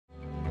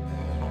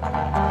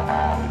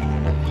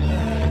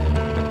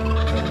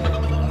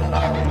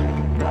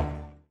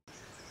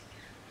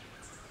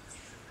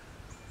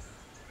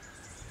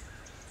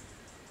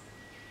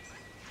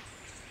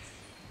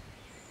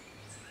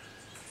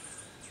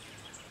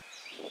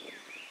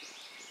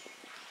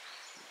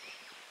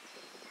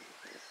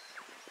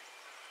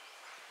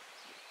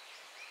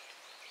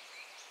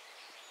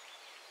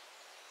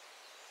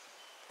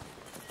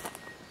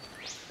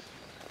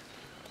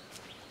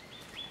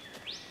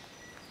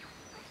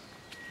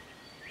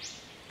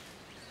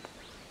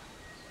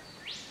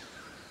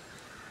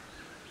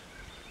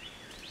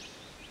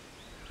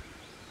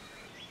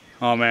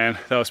Oh man,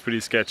 that was pretty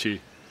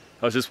sketchy.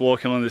 I was just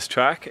walking on this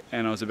track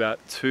and I was about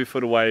 2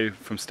 foot away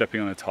from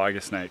stepping on a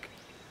tiger snake.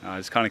 I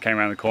just kind of came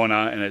around the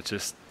corner and it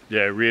just,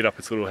 reared up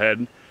its little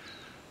head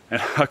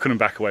and I couldn't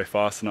back away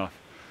fast enough.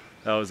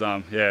 That was,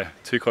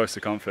 too close to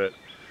comfort.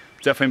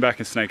 Definitely back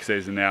in snake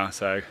season now,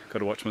 so got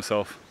to watch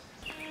myself.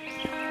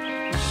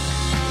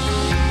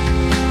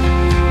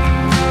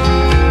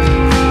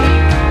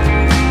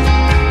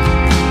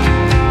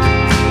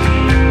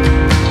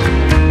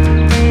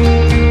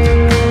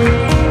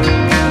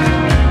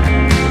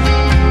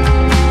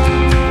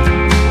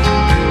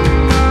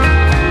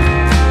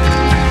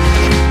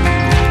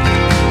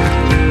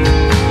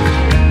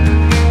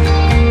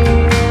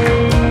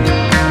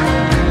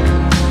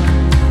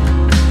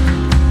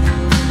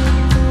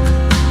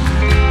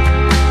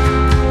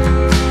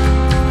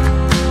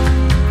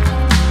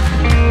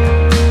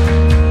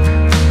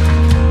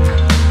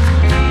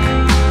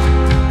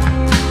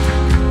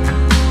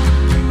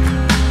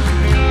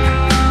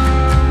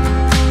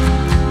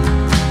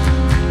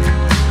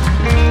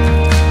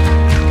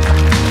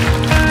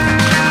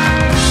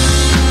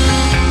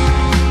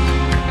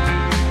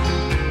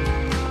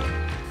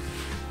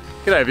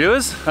 G'day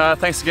viewers,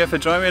 thanks again for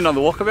joining me on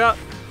another walkabout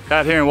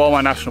out here in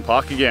Wollemi National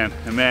Park again.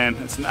 And man,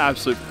 it's an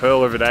absolute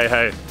pearl of a day,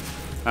 hey.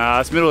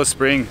 It's middle of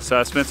spring, so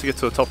it's meant to get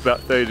to a top of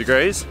about 30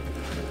 degrees.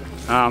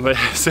 But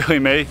silly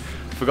me,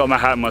 forgot my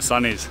hat and my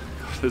sunnies.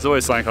 There's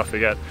always something I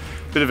forget.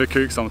 Bit of a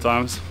kook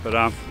sometimes,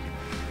 but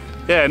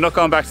yeah, not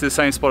going back to the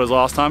same spot as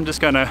last time.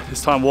 Just gonna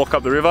this time walk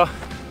up the river,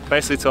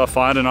 basically till I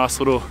find a nice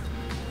little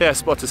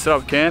spot to set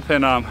up camp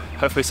and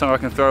hopefully somewhere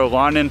I can throw a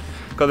line in.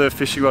 Got the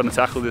fishing rod and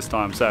tackle this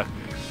time, so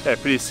yeah,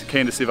 pretty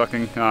keen to see if I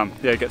can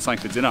get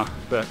something for dinner.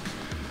 But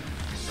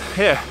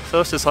yeah, so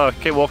let's just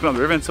keep walking up the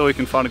river until we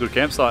can find a good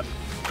campsite.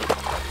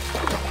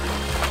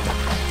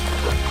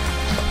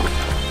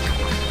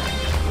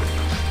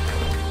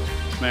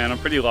 Man, I'm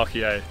pretty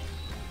lucky, eh?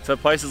 So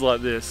places like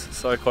this,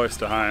 so close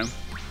to home.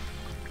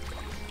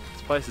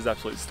 This place is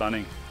absolutely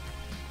stunning.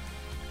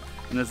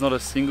 And there's not a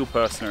single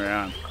person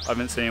around. I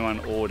haven't seen one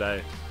all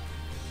day.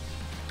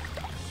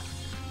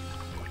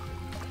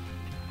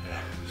 Yeah,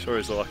 sure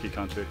is a lucky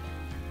country.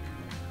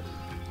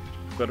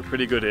 Got it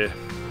pretty good here.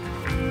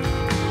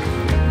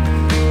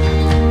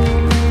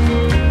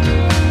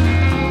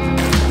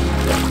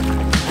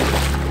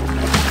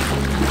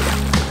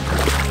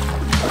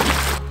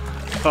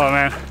 Oh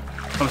man,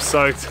 I'm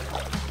soaked.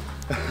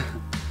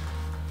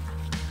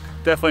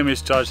 Definitely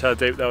misjudged how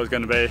deep that was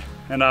going to be.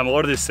 And a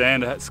lot of this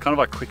sand, it's kind of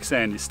like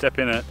quicksand. You step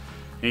in it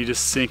and you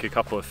just sink a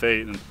couple of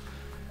feet and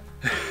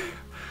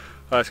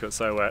I just got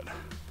so wet.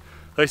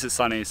 At least it's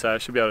sunny, so I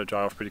should be able to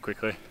dry off pretty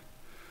quickly.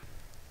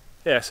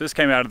 Yeah, so just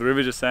came out of the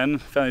river just then,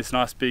 found this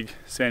nice big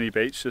sandy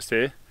beach just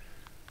here.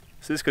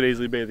 So this could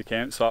easily be the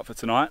campsite for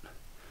tonight.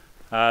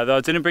 Though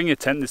I didn't bring a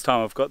tent this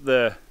time. I've got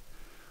a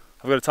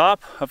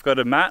tarp, I've got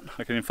a mat,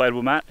 like an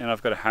inflatable mat, and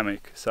I've got a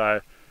hammock.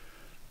 So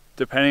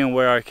depending on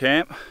where I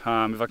camp,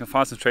 if I can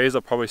find some trees,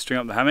 I'll probably string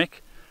up the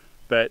hammock.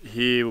 But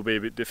here will be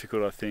a bit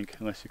difficult, I think,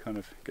 unless you kind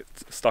of get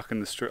stuck in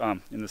the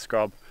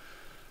scrub.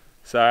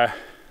 So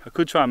I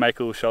could try and make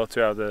a little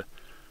shelter out of the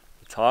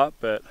tarp,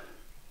 but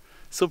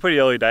still pretty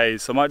early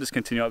days, so I might just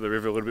continue up the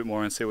river a little bit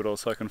more and see what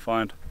else I can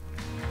find.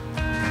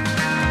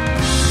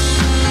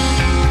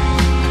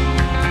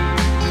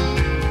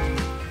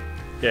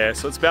 Yeah,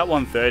 so it's about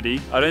 1:30.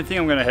 I don't think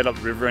I'm going to head up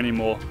the river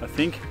anymore. I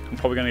think I'm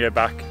probably going to go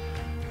back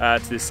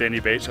to this sandy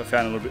beach I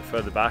found a little bit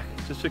further back,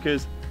 just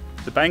because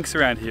the banks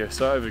around here are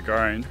so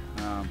overgrown,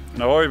 and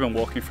I've already been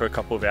walking for a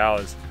couple of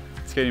hours.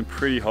 It's getting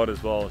pretty hot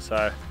as well,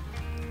 so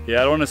yeah,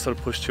 I don't want to sort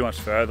of push too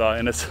much further,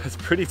 and it's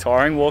pretty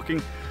tiring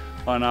walking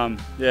on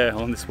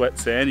this wet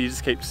sand. You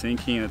just keep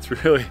sinking and it's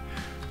really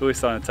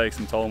starting to take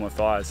some toll on my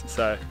thighs.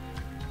 So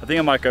I think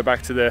I might go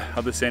back to the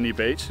other sandy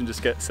beach and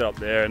just get set up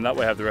there, and that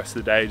way I have the rest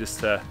of the day just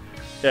to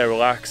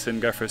relax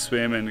and go for a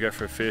swim and go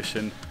for a fish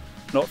and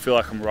not feel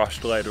like I'm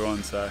rushed later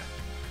on. So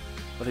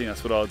I think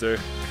that's what I'll do.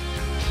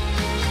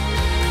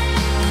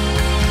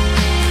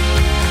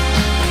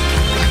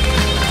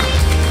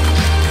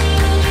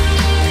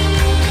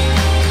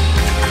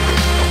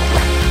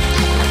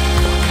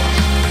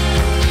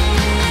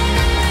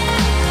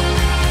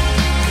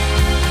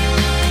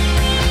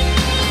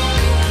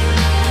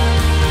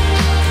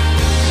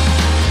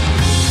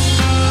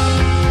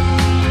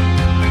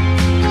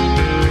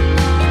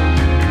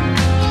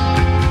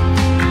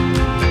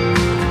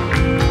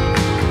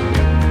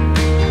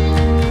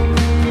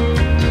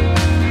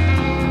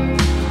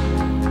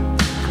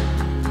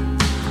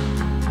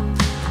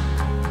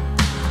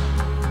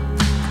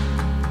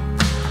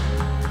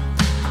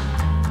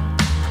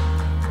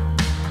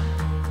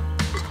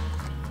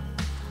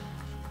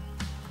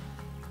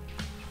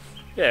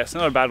 Yeah, it's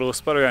not a bad little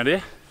spot around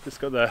here. Just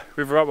got the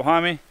river right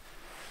behind me.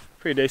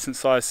 Pretty decent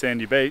sized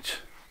sandy beach.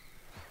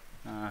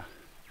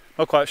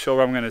 Not quite sure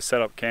where I'm going to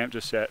set up camp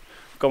just yet.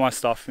 Got my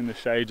stuff in the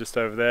shade just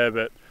over there,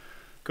 but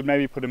could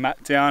maybe put a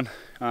mat down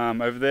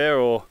over there,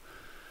 or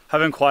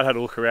haven't quite had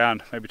a look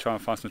around. Maybe try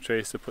and find some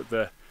trees to put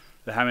the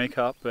hammock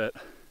up, but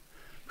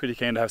pretty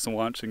keen to have some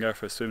lunch and go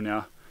for a swim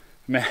now.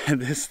 Man,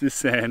 this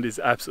sand is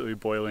absolutely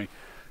boiling,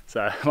 so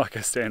I might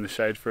go stay in the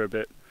shade for a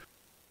bit.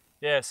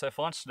 Yeah, so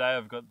for lunch today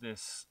I've got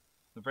this,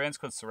 the brand's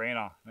called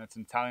Serena, and it's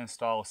an Italian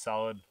style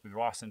salad with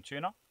rice and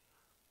tuna.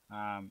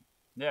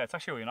 Yeah, it's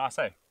actually really nice,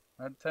 eh?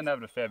 I tend to have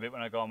it a fair bit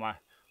when I go on my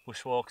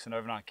bushwalks and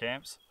overnight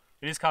camps.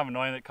 It is kind of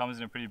annoying that it comes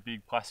in a pretty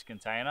big plastic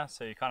container,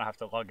 so you kind of have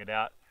to lug it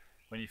out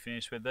when you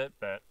finish with it,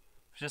 but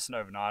if it's just an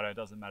overnighter, it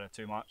doesn't matter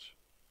too much.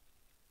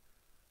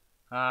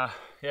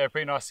 Yeah,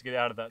 pretty nice to get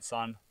out of that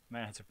sun.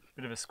 Man, it's a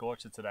bit of a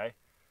scorcher today.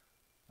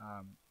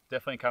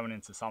 Definitely coming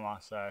into summer,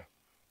 so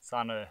it's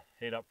starting to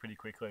heat up pretty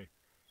quickly.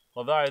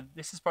 Although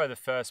this is probably the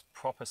first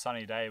proper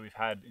sunny day we've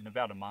had in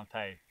about a month,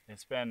 hey.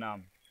 It's been,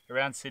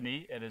 around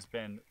Sydney, it has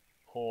been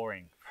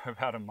pouring for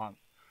about a month,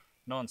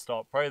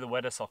 non-stop. Probably the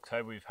wettest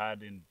October we've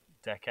had in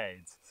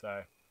decades,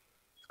 so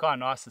it's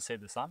kind of nice to see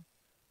the sun.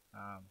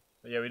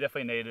 But yeah, we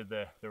definitely needed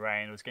the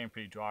rain. It was getting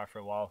pretty dry for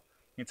a while.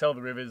 You can tell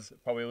the river's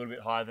probably a little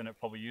bit higher than it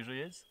probably usually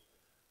is,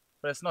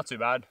 but it's not too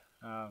bad.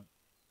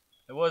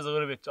 It was a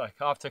little bit like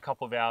after a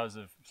couple of hours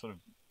of sort of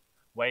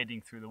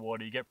wading through the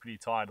water, you get pretty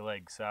tired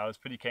legs, so I was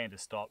pretty keen to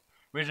stop.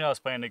 Originally I was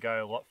planning to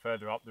go a lot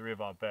further up the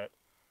river, but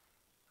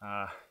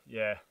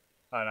yeah,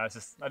 I don't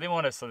know, I didn't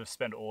want to sort of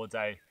spend all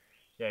day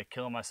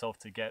killing myself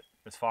to get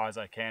as far as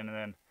I can and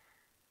then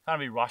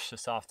kind of be rushed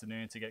this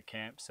afternoon to get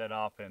camp set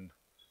up and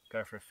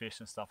go for a fish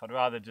and stuff. I'd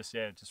rather just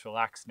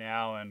relax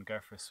now and go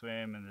for a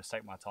swim and just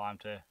take my time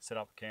to set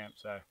up camp,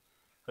 so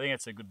I think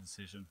it's a good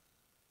decision.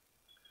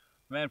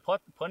 Man,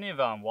 plenty of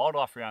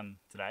wildlife around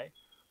today.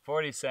 I've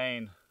already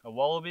seen a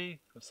wallaby,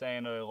 I've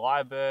seen a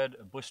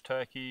lyrebird, a bush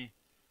turkey,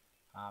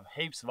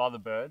 heaps of other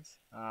birds.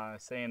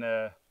 I've seen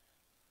what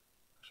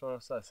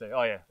else did I see?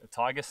 Oh yeah, a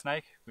tiger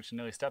snake, which I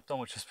nearly stepped on,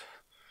 which is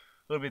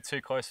a little bit too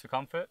close for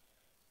comfort.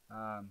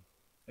 A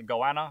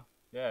goanna,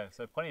 yeah,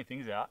 so plenty of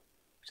things out,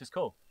 which is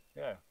cool,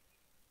 yeah.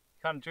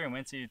 Kind of during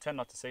winter you tend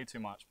not to see too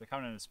much, but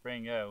coming into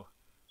spring, yeah,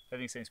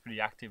 everything seems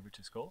pretty active, which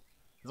is cool.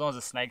 As long as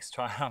the snakes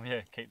try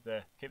and keep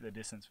the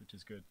distance, which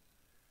is good.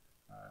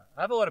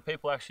 I have a lot of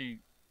people actually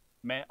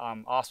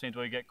ask me, do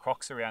we get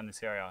crocs around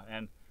this area?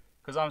 And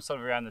because I'm sort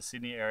of around the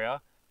Sydney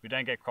area, we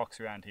don't get crocs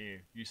around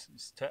here. You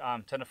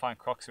tend to find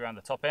crocs around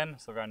the top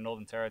end, so around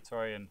Northern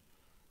Territory and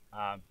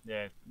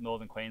yeah,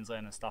 Northern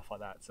Queensland and stuff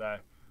like that. So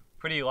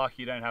pretty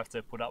lucky you don't have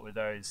to put up with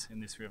those in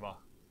this river.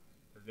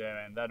 But yeah,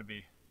 man, that'd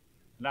be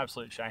an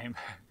absolute shame.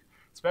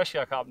 Especially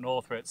like up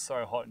north where it's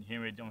so hot and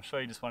humid. I'm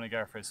sure you just want to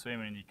go for a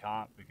swim and you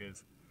can't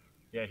because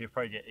yeah, you'll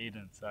probably get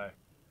eaten. So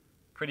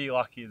pretty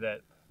lucky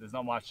that there's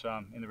not much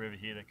in the river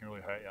here that can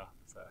really hurt you.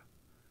 So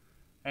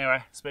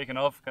anyway, speaking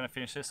of, gonna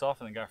finish this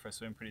off and then go for a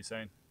swim pretty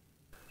soon.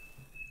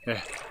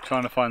 Yeah,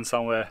 trying to find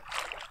somewhere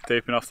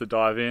deep enough to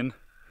dive in. A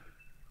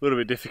little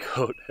bit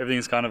difficult.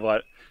 Everything's kind of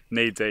like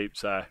knee deep,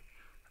 so I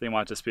think it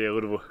might just be a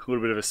little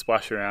bit of a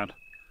splash around.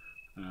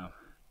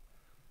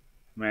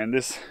 Man,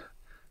 this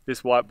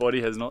white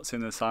body has not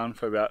seen the sun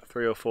for about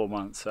 3 or 4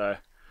 months, so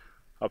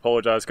I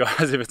apologise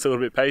guys if it's a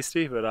little bit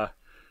pasty, but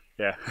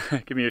yeah,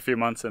 give me a few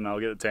months and I'll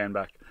get the tan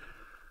back.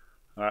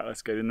 Alright,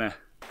 let's get in there.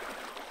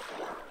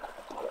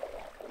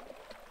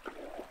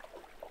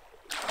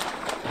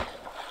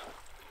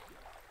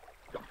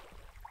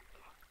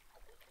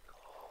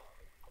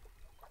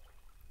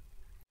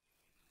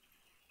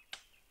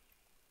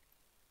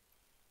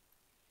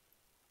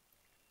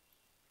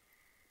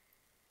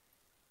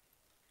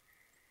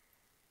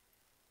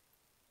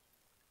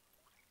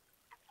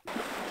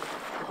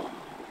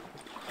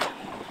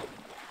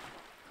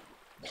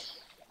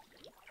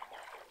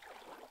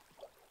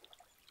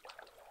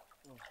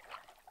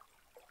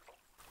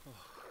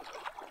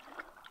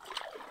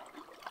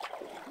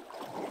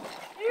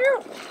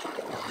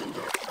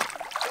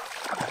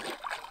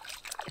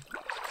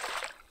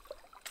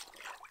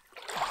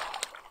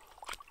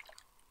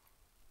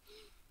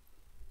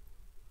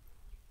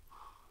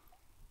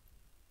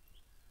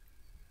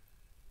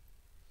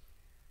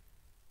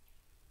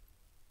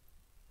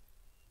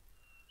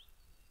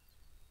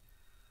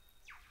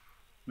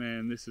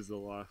 Man, this is the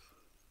life.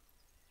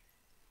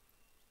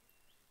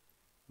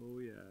 Oh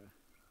yeah.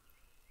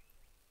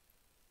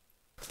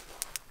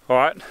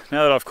 Alright,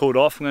 now that I've cooled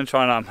off, I'm going to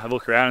try and have a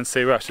look around and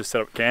see where I should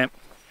set up camp.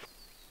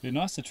 It'd be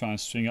nice to try and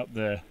string up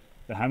the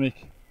hammock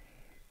in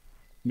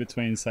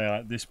between, say,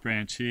 like this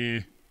branch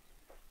here,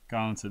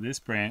 going to this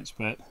branch,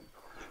 but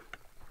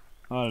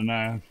I don't know,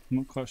 I'm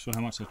not quite sure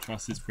how much I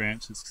trust this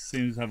branch. It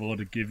seems to have a lot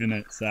of give in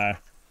it, so I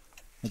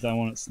don't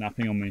want it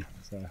snapping on me.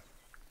 So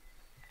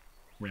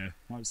yeah,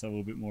 might just have a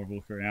little bit more of a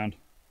look around.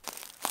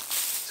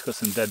 It's got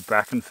some dead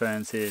bracken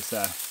ferns here,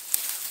 so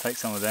take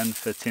some of them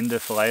for tinder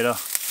for later.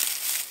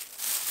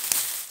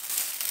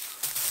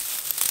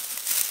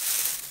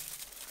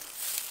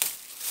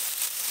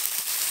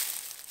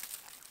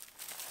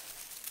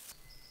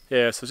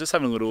 Yeah, so just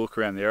having a little look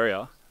around the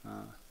area.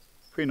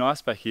 Pretty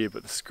nice back here,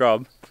 but the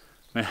scrub,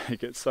 man, it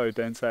gets so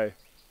dense, eh?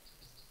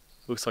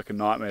 Looks like a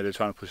nightmare to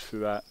try and push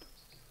through that.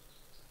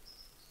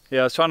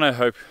 Yeah, I was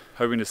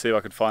hoping to see if I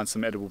could find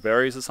some edible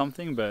berries or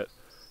something, but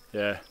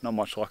yeah, not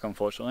much luck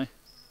unfortunately.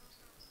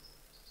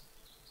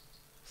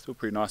 Still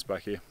pretty nice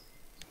back here.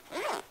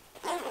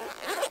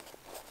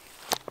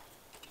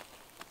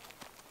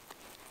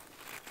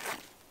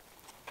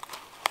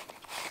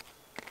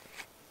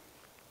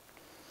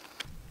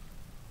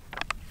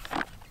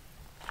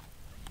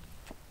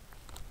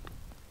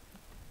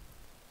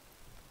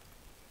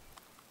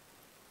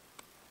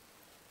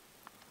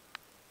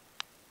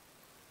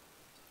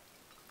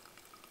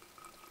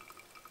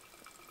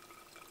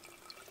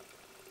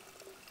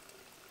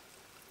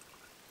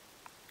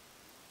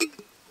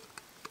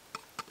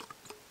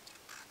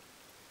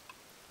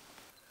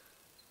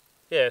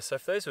 Yeah, so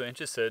for those who are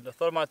interested, I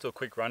thought I might do a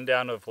quick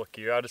rundown of what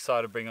gear I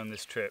decided to bring on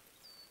this trip.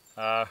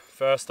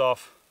 First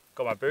off,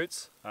 got my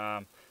boots.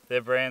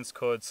 Their brand's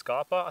called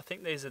Scarpa. I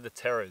think these are the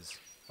Terras,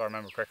 if I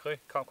remember correctly.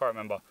 Can't quite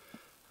remember.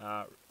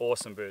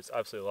 Awesome boots,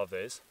 absolutely love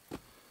these.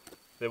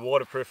 They're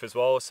waterproof as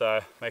well, so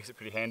makes it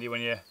pretty handy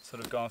when you're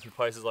sort of going through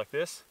places like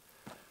this.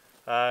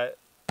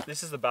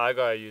 This is the bag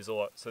I use a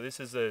lot. So this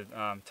is the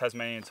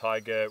Tasmanian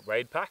Tiger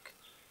Raid Pack.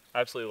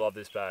 Absolutely love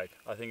this bag.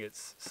 I think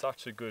it's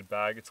such a good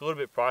bag. It's a little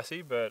bit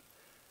pricey, but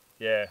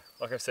yeah,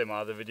 like I said in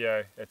my other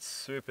video, it's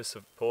super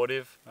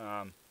supportive.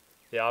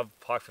 Yeah, I've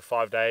hiked for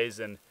 5 days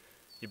and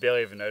you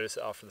barely even notice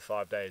it after the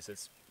 5 days.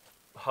 It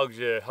hugs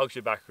your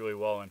back really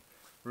well and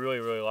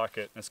really like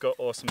it. And it's got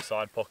awesome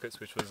side pockets,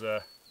 which was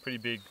a pretty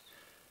big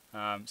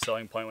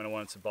selling point when I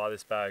wanted to buy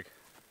this bag.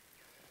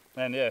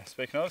 And yeah,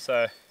 speaking of,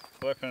 so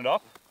we'll open it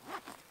up.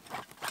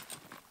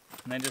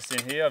 And then just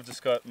in here, I've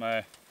just got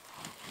my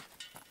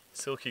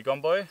Silky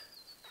Gomboy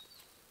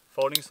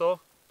folding saw.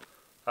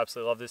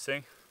 Absolutely love this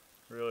thing.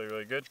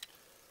 Really good.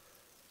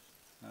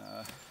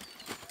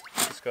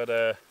 It's got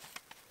a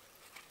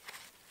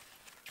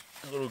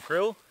little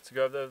grill to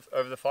go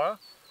over the fire.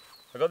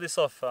 I got this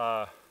off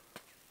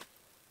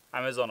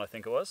Amazon, I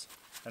think it was,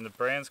 and the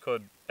brand's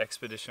called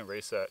Expedition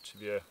Research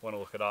if you want to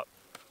look it up.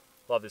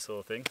 Love this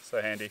little thing, so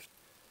handy.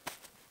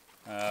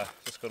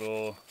 Just got a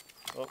little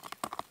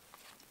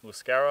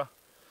scarra.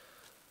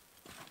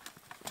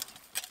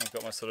 I've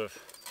got my sort of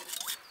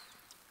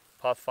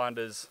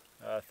Pathfinder's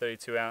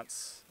 32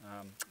 ounce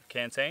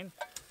canteen,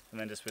 and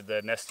then just with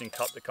the nesting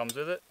cup that comes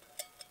with it,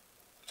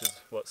 which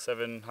is what,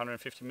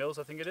 750 mils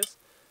I think it is,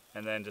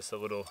 and then just a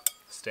little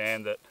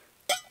stand that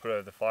put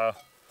over the fire.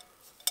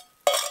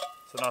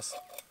 It's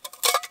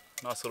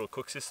a nice little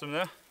cook system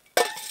there.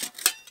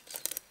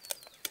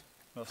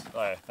 Oh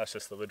yeah, that's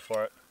just the lid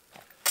for it.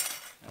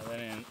 And then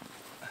in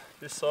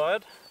this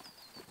side,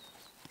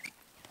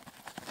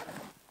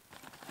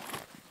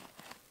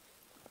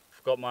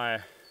 I've got my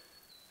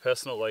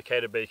personal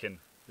locator beacon.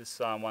 This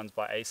one's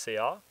by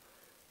ACR.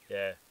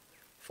 Yeah,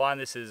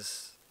 find this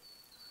is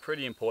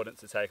pretty important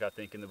to take, I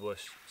think, in the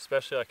bush,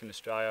 especially like in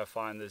Australia. I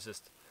find there's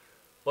just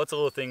lots of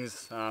little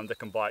things that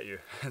can bite you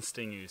and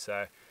sting you.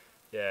 So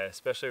yeah,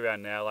 especially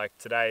around now, like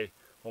today,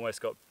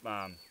 almost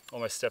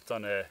stepped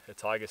on a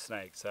tiger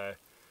snake. So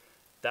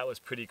that was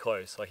pretty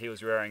close. Like he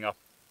was rearing up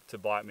to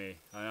bite me,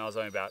 and I was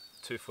only about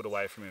 2 foot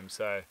away from him.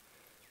 So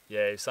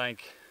yeah, he's saying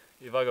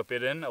if I got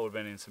bitten, I would have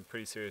been in some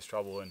pretty serious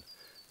trouble, and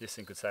this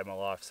thing could save my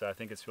life. So I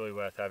think it's really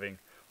worth having.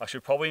 I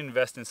should probably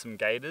invest in some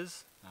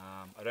gaiters.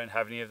 I don't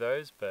have any of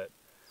those, but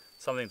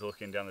something to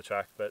look in down the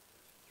track. But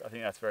I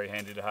think that's very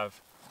handy to have.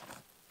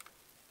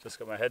 Just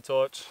got my head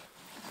torch,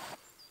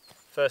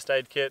 first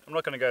aid kit. I'm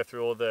not going to go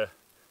through all the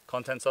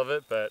contents of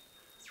it, but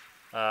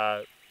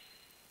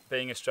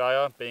being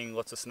Australia, being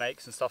lots of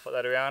snakes and stuff like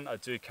that around, I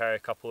do carry a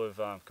couple of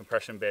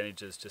compression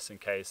bandages just in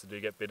case I do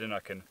get bitten.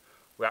 I can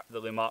wrap the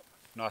limb up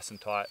nice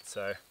and tight,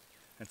 so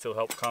until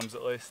help comes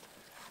at least.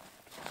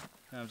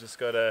 And I've just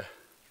got a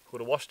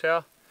little wash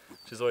towel,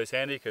 which is always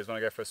handy because when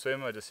I go for a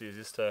swim, I just use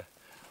this to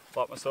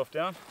wipe myself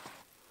down.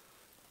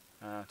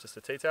 Just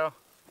a tea towel.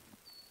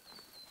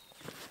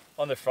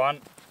 On the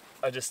front,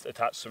 I just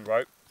attached some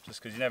rope, just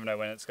because you never know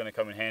when it's going to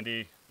come in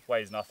handy.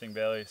 Weighs nothing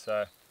barely,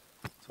 so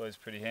it's always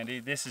pretty handy.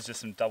 This is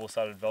just some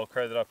double-sided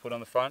Velcro that I put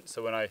on the front,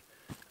 so when I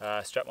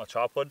strap my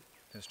tripod,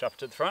 I can strap it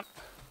to the front.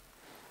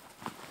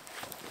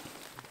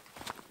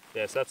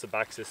 Yeah, so that's the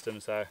back system,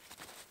 so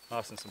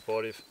nice and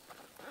supportive.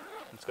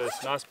 It's got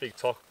this nice big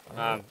top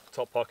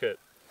pocket.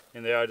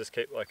 In there I just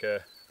keep like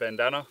a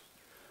bandana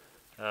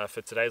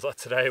for today's like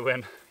today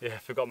when I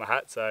forgot my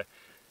hat, so it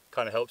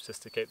kind of helps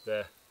just to keep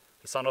the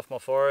sun off my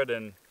forehead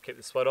and keep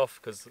the sweat off,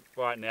 because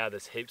right now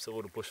there's heaps of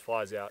little bush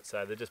flies out,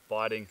 so they're just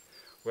biting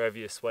wherever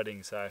you're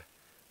sweating, so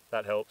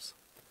that helps.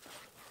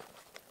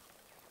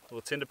 A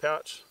little tinder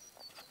pouch.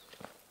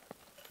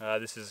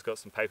 This has got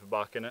some paper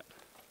bark in it.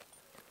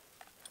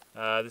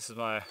 This is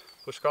my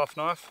bushcraft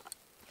knife.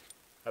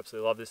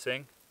 Absolutely love this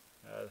thing.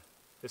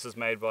 This is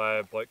made by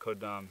a bloke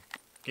called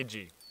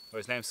Gidgee, or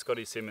his name's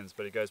Scotty Simmons,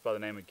 but he goes by the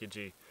name of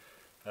Gidgee,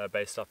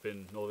 based up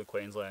in northern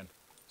Queensland.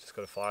 Just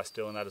got a fire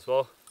still in that as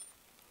well.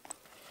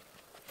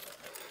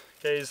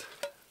 Keys.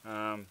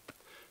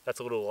 That's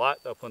a little light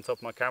that I'll put on top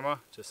of my camera,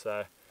 just so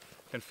I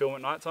can film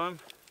at night time.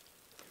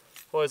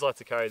 Always like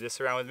to carry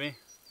this around with me.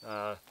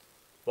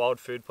 Wild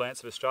Food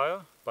Plants of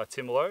Australia by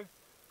Tim Lowe.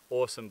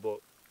 Awesome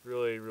book.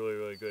 Really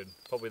good.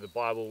 Probably the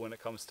Bible when it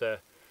comes to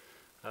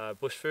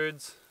bush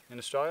foods in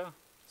Australia.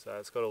 So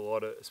it's got a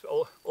lot of, it's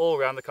all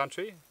around the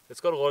country.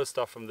 It's got a lot of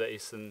stuff from the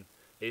eastern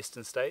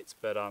states,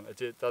 but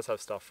it does have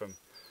stuff from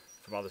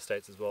other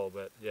states as well.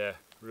 But yeah,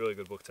 really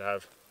good book to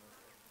have.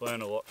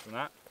 Learn a lot from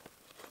that.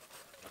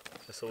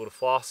 Just a little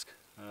flask.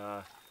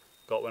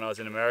 Got when I was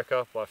in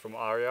America, from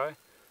REI.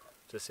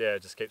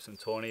 Just keep some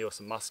tawny or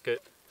some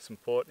musket, some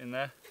port in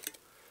there.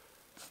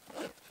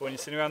 For when you're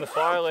sitting around the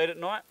fire late at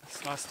night,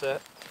 it's nice to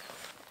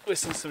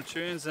listen to some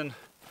tunes and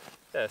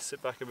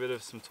sit back a bit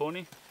of some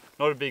tawny.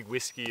 Not a big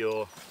whiskey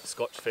or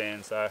scotch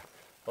fan, so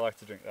I like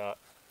to drink that.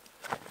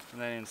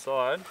 And then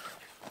inside,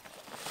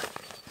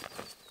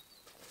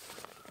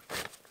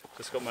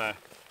 just got my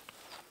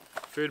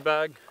food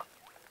bag.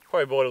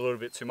 Probably bought a little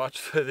bit too much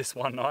for this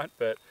one night,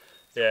 but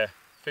yeah,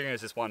 figuring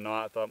it's just one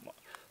night, I thought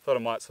I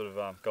might sort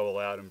of go all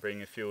out and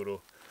bring a few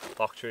little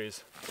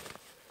luxuries.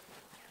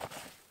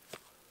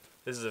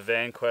 This is a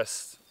Van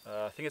Quest,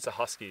 I think it's a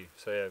Husky.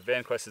 So yeah,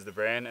 Van Quest is the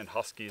brand and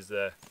Husky is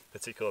the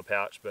particular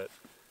pouch, but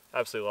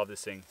absolutely love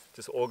this thing.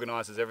 Just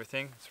organises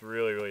everything. It's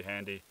really, really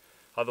handy.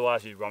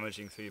 Otherwise you're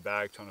rummaging through your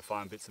bag trying to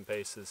find bits and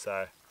pieces.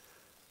 So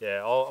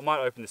yeah, I might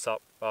open this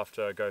up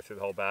after I go through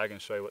the whole bag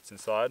and show you what's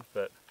inside,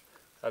 but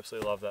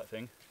absolutely love that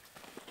thing.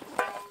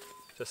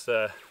 Just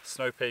a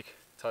Snow Peak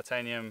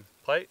titanium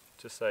plate,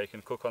 just so you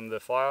can cook on the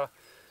fire.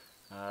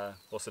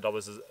 Also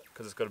doubles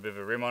because it's got a bit of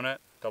a rim on it,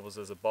 doubles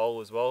as a bowl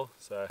as well,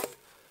 so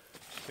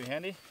pretty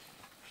handy.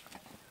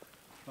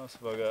 Also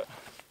I've got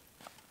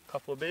a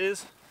couple of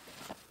beers.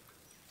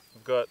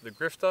 I've got the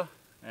Grifter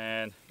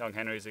and Young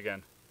Henrys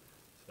again,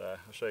 so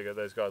I'll show you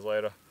those guys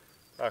later.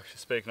 Actually,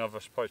 speaking of, I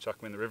should probably chuck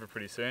them in the river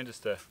pretty soon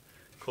just to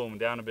cool them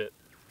down a bit.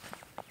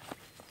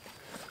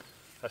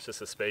 That's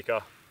just a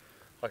speaker.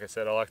 Like I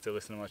said, I like to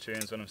listen to my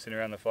tunes when I'm sitting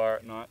around the fire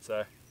at night,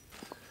 so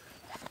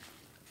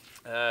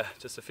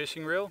just a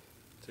fishing reel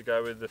to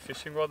go with the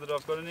fishing rod that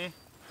I've got in here.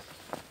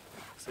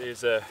 So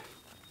here's a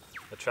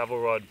travel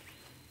rod.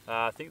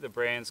 I think the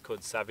brand's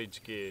called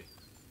Savage Gear.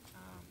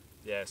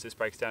 Yeah, so this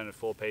breaks down into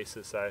 4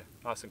 pieces, so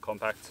nice and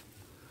compact.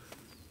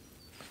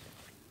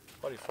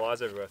 Bloody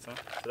flies everywhere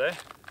today.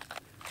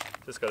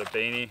 Just got a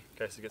beanie in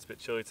case it gets a bit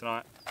chilly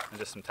tonight, and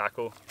just some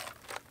tackle.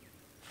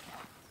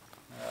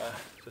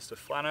 Just a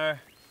flannel.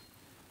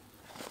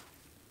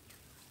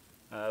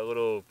 A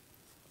little,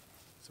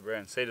 what's the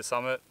brand? Cedar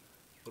Summit,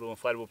 little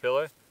inflatable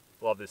pillow.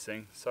 Love this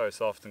thing, so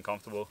soft and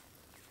comfortable.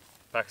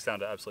 Backs down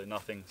to absolutely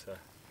nothing. So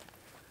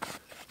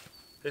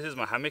this is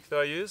my hammock that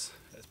I use.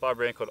 It's by a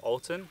brand called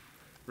Alton.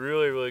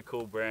 Really, really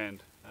cool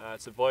brand.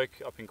 It's a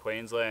bloke up in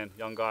Queensland,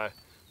 young guy,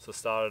 sort of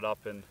started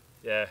up, and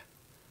yeah,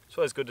 it's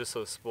always good to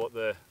sort of support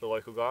the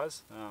local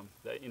guys,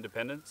 the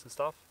independents and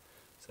stuff.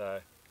 So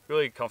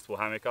really comfortable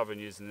hammock. I've been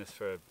using this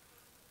for a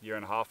year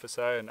and a half or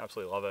so and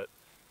absolutely love it.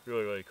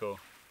 Really, really cool.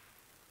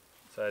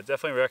 So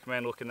definitely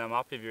recommend looking them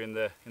up if you're in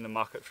the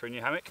market for a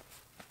new hammock.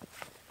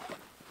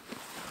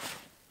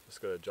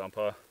 Just got a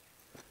jumper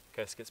in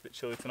case it gets a bit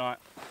chilly tonight.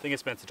 I think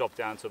it's meant to drop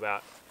down to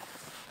about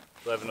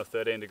 11 or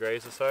 13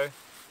 degrees or so.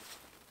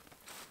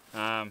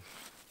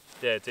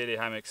 Yeah, DD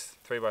hammocks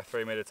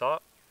 3x3 metre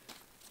tarp.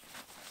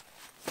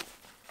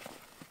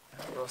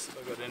 What else have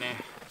I got in here?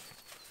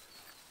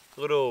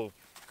 A little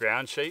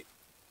ground sheet,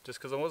 just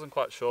because I wasn't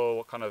quite sure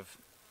what kind of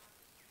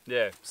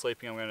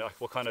sleeping I'm going to,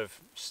 what kind of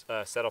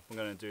setup I'm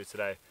going to do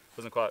today.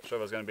 Wasn't quite sure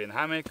if I was going to be in the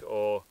hammock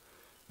or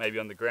maybe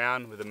on the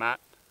ground with a mat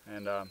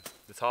and the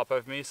tarp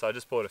over me, so I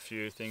just bought a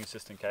few things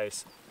just in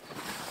case.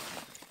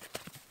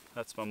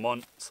 That's my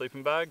Mont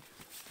sleeping bag.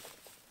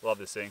 Love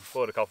this thing.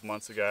 Bought it a couple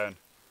months ago and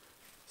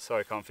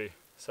so comfy,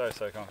 so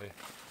comfy.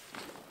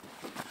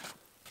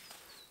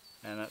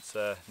 And that's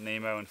a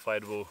Nemo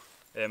inflatable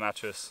air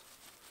mattress.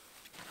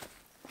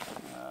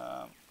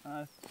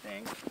 I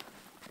think,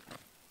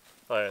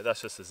 oh yeah,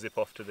 that's just a zip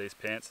off to these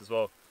pants as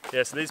well.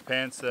 Yeah, so these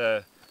pants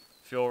are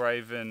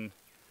Fjallraven.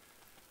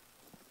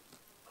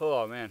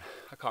 Oh man,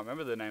 I can't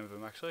remember the name of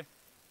them actually.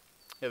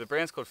 Yeah, the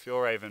brand's called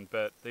Fjallraven,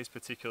 but these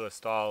particular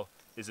style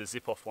is the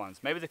zip off ones.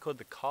 Maybe they're called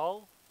the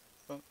Carl,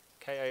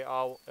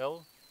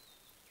 K-A-R-L.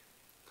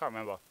 Can't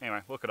remember.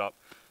 Anyway, look it up.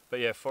 But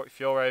yeah,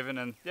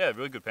 Fjallraven, and yeah,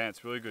 really good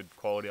pants, really good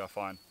quality I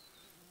find.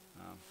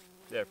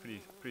 Yeah,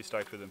 pretty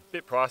stoked with them.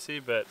 Bit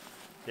pricey, but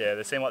yeah,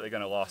 they seem like they're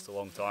going to last a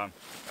long time.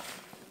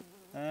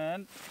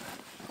 And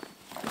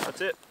that's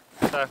it.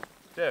 So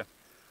yeah, a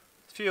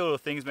few little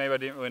things maybe I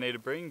didn't really need to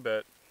bring,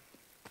 but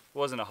it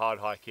wasn't a hard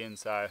hike in,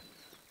 so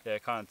yeah,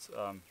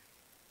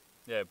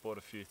 bought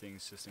a few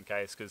things just in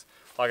case, because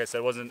like I said,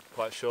 I wasn't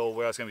quite sure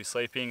where I was going to be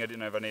sleeping. I didn't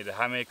know if I needed a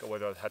hammock or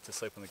whether I had to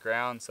sleep on the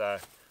ground, so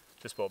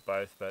just bought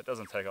both, but it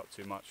doesn't take up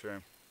too much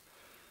room.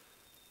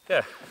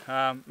 Yeah,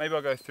 maybe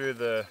I'll go through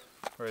the,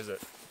 where is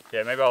it?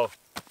 Yeah, maybe I'll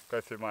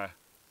go through my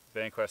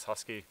Van Quest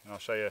Husky and I'll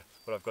show you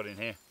what I've got in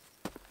here.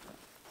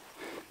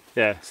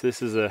 Yeah, so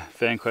this is a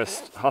Van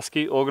Quest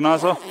Husky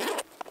organiser.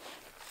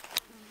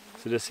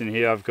 So just in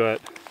here I've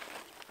got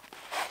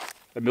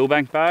a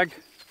millbank bag,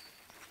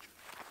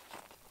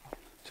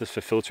 just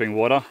for filtering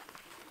water.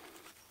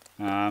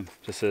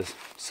 Just a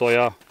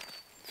Sawyer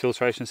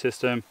filtration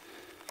system.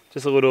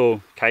 Just a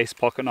little case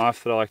pocket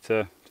knife that I like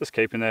to just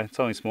keep in there. It's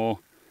only small.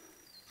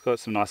 It's got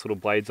some nice little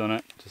blades on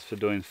it, just for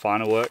doing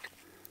finer work.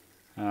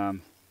 I'll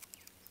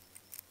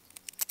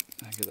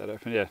get that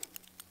open, yeah.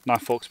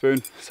 Knife, fork,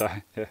 spoon, so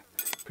yeah,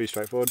 pretty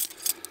straightforward.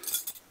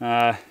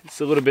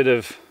 It's a little bit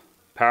of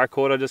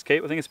paracord I just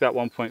keep. I think it's about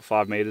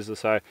 1.5 meters or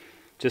so.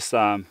 Just,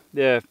 yeah,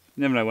 you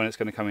never know when it's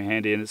going to come in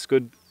handy, and it's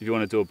good if you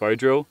want to do a bow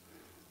drill.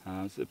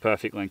 It's the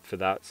perfect length for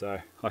that, so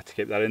I like to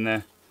keep that in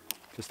there.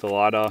 Just a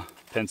lighter,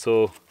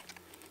 pencil.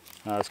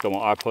 It's got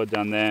my iPod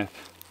down there.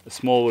 A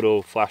small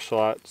little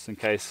flashlight, just in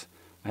case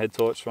my head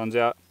torch runs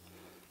out.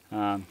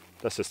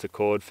 that's just a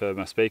cord for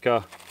my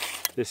speaker.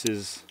 This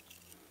is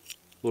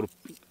a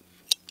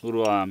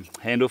little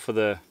handle for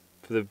the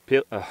a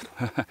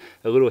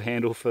little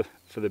handle for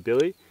the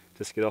billy,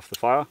 just get off the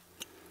fire.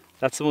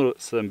 That's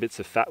some bits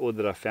of fat wood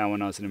that I found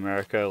when I was in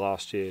America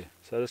last year,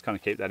 so I just kind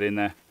of keep that in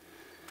there.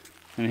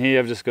 And here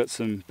I've just got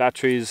some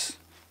batteries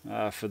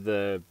for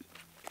the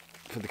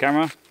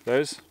camera,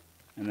 those,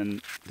 and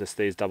then just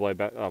these AAA,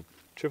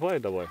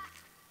 AAA, AA,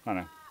 I don't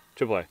know,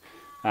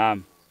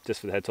 AAA,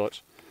 just for the head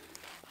torch.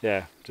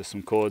 Yeah, just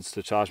some cords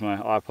to charge my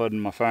iPod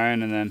and my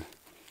phone, and then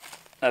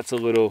that's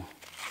to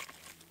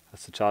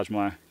charge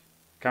my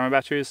camera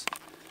batteries.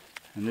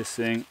 And this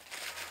thing,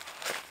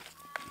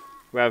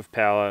 Rav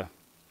Power,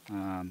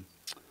 what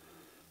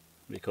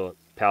do you call it?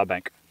 Power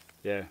bank.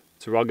 Yeah,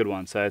 it's a rugged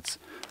one, so it's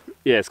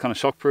kind of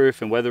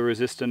shockproof and weather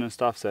resistant and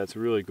stuff. So it's a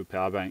really good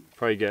power bank.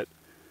 Probably get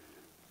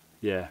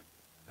a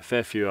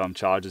fair few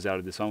charges out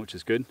of this one, which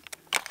is good.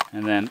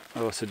 And then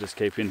I also just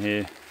keep in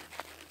here.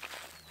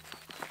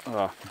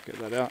 Oh, get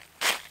that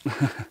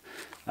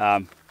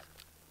out.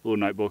 Little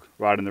notebook,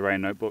 Ride in the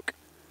Rain notebook.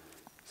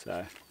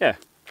 So yeah,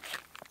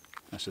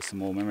 that's just some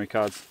more memory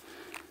cards.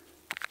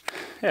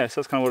 Yeah,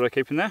 so that's kind of what I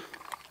keep in there.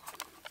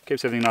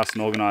 Keeps everything nice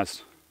and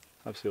organised.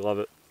 Absolutely love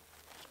it.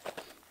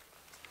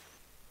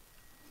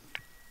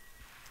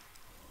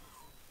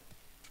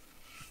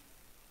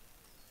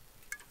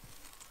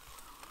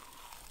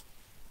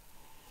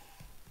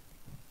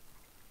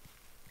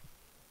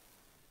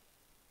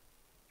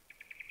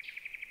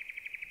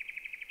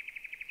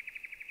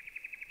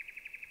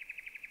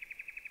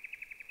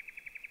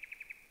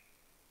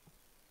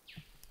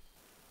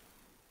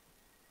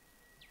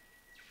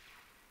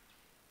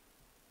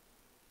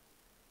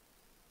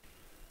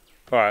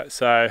 Alright,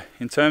 so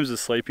in terms of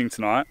sleeping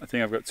tonight, I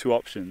think I've got two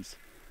options.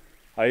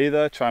 I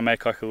either try and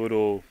make like a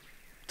little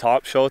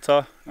tarp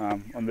shelter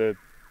on the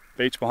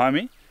beach behind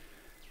me,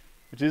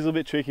 which is a little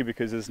bit tricky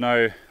because there's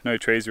no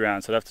trees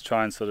around, so I'd have to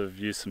try and sort of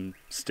use some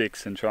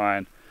sticks and try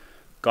and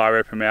guy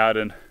rope them out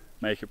and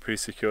make it pretty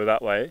secure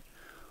that way.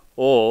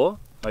 Or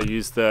I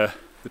use the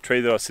tree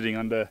that I was sitting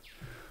under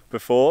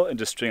before and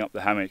just string up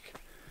the hammock.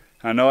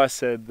 And I know I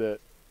said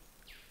that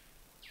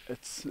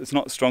it's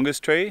not the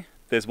strongest tree.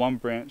 There's one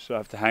branch that I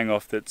have to hang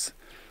off that's,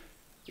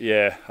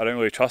 I don't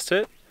really trust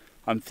it.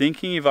 I'm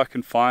thinking if I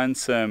can find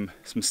some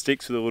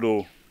sticks with a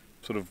little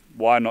sort of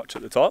wire notch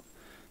at the top,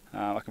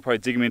 I can probably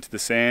dig them into the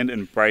sand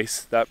and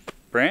brace that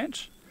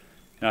branch,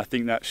 and I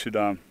think that should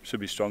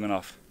be strong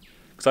enough.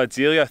 Because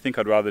ideally I think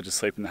I'd rather just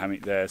sleep in the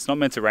hammock there. It's not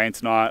meant to rain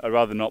tonight. I'd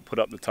rather not put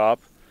up the tarp.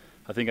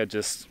 I think I'd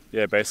just,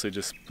 basically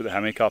just put the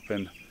hammock up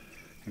and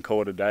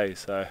call it a day.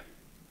 So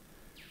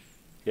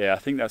yeah, I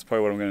think that's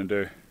probably what I'm going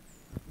to do.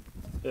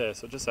 Yeah,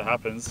 so it just so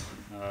happens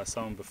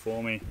someone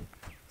before me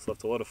has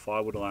left a lot of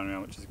firewood lying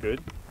around, which is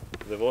good.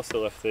 But they've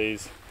also left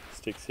these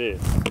sticks here.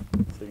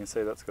 So you can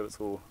see that's got its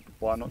little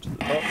wire notch at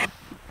the top. And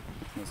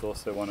there's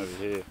also one over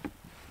here.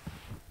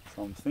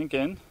 So I'm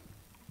thinking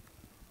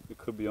it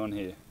could be on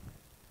here.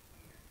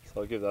 So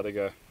I'll give that a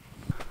go.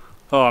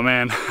 Oh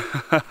man,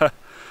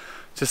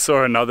 just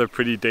saw another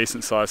pretty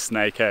decent sized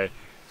snake, hey.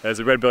 There's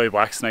a red-bellied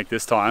black snake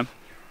this time,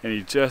 and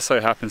he just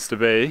so happens to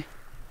be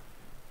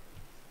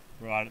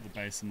right at the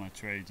base of my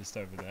tree, just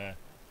over there.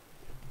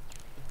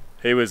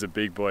 He was a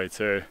big boy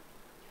too.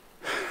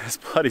 There's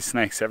bloody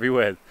snakes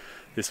everywhere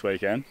this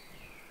weekend.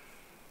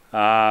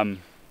 Yeah,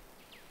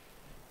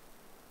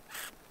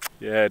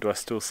 do I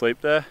still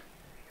sleep there?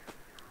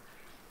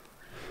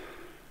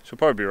 She'll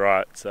probably be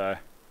right, so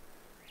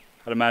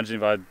I'd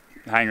imagine if I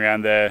hang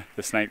around there,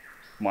 the snake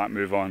might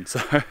move on,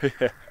 so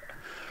yeah.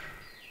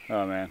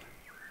 Oh man,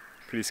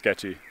 pretty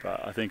sketchy,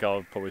 but I think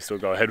I'll probably still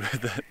go ahead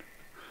with it.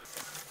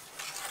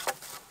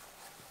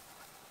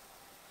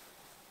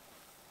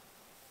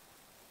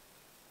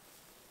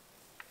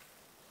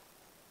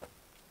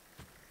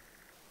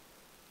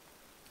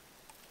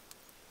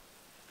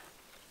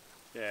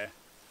 Yeah,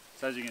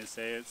 so as you can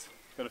see, it's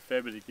got a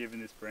fair bit of give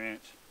in this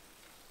branch.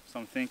 So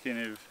I'm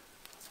thinking of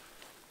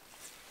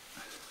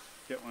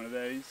get one of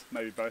these,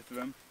 maybe both of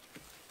them,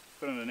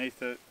 put it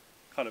underneath it,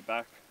 cut it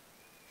back,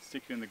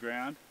 stick it in the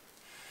ground.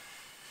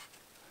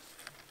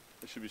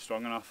 It should be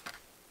strong enough.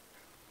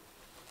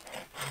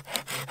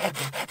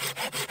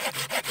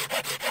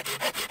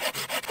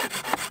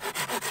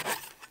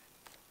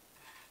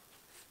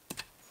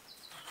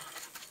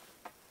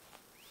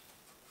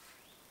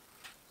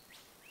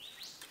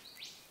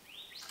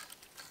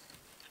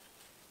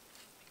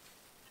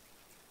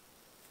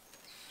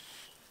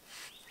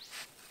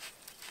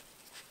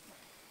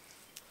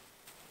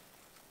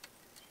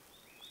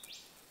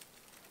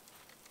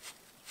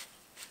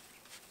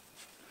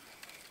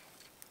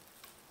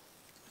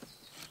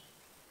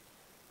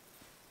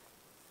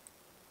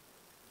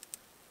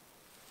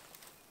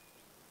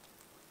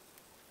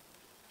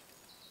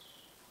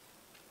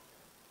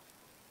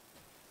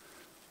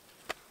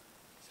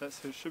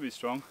 So it should be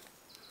strong.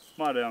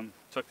 Might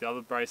chuck the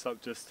other brace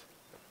up, just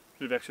a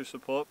bit of extra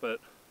support, but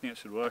I think it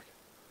should work.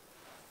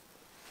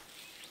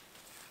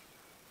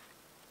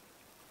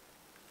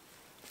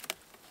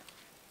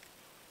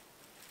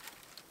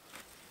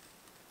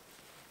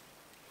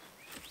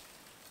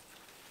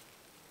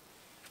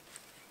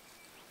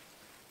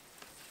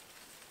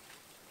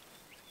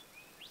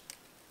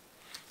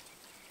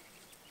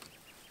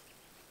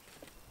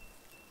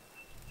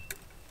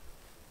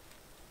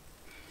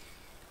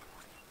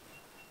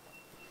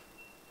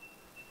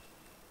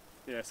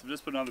 Yeah, so I've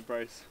just put another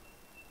brace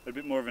at a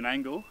bit more of an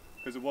angle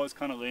because it was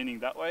kind of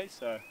leaning that way,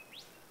 so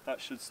that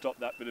should stop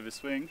that bit of a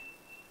swing.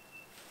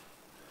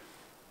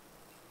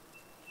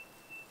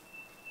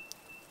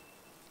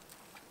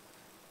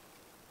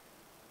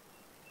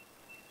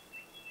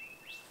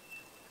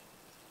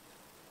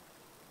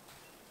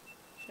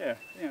 Yeah,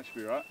 I think that should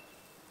be right.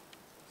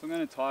 So I'm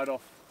going to tie it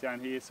off down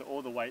here so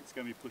all the weight's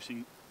going to be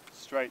pushing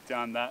straight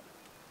down that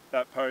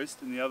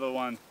post, and the other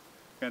one I'm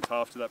going to tie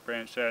off to that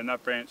branch there, and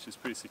that branch is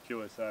pretty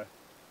secure, so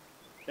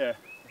yeah,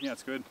 I think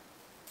that's good.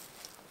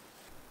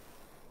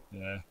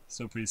 Yeah,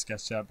 still pretty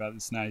sketched out about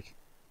the snake.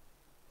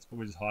 It's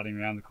probably just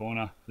hiding around the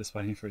corner, just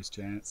waiting for his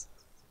chance.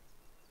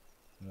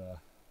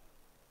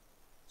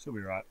 She'll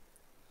be right,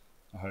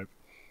 I hope.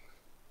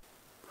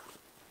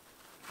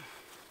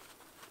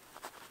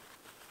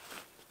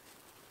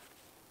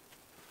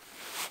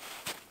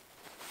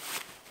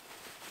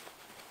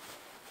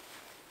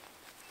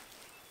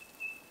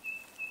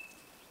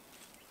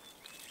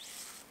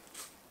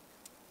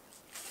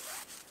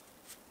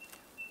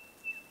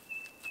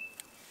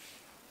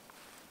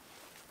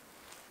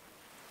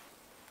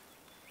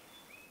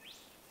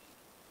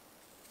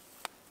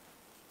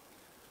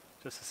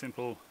 Just a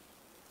simple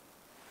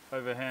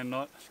overhand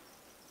knot,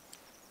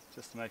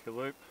 just to make a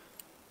loop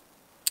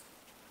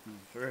and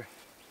through.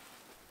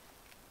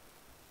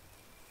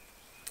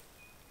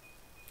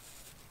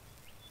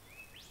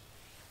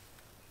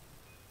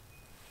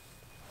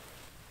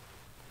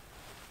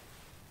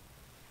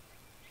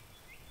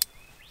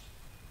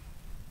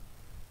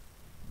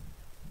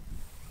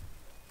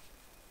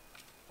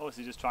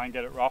 Obviously just try and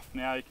get it rough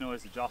now. You can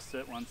always adjust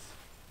it once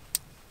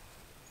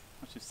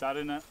you've sat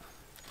in it.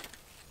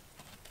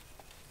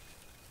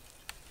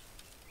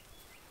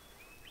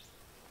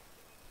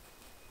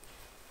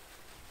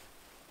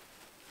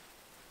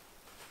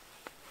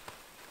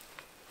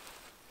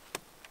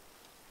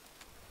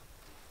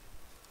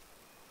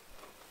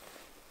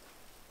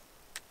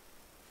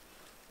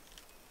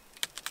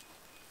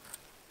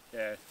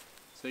 Yeah,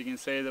 so you can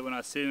see that when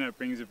I sit in it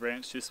brings a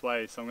branch this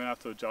way, so I'm going to have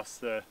to adjust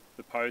the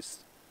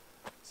post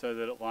so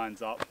that it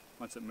lines up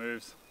once it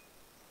moves.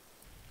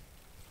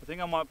 I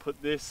think I might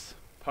put this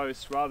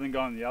post, rather than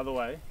going the other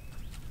way,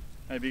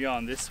 maybe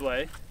going this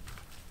way.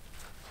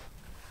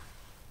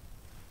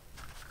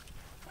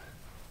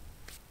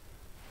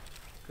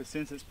 Because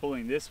since it's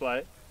pulling this way,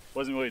 it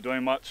wasn't really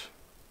doing much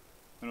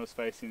when it was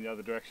facing the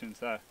other direction,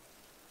 so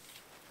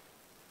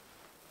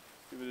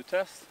give it a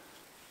test.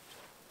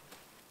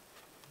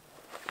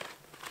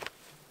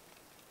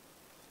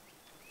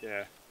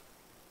 Yeah.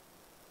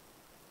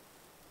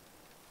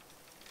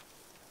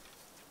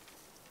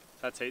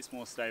 That's heaps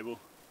more stable.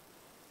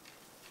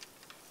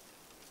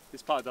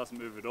 This part doesn't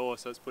move at all,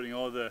 so it's putting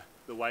all the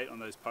weight on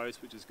those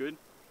posts, which is good.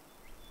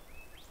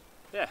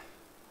 Yeah,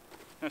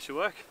 that should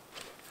work.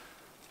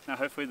 Now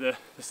hopefully the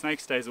snake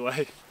stays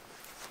away.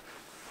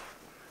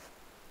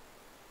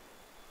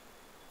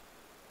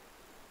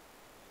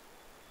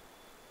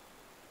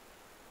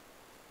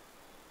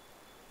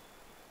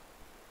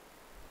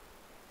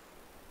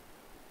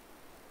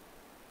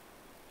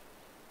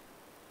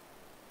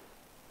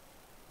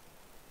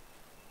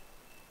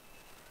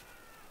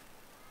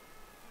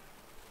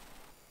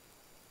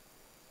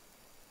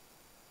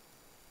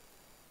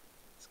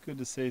 It's good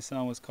to see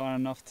someone was kind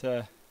enough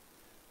to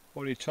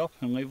body chop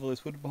and leave all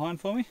this wood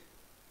behind for me.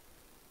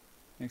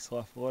 Makes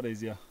life a lot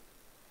easier.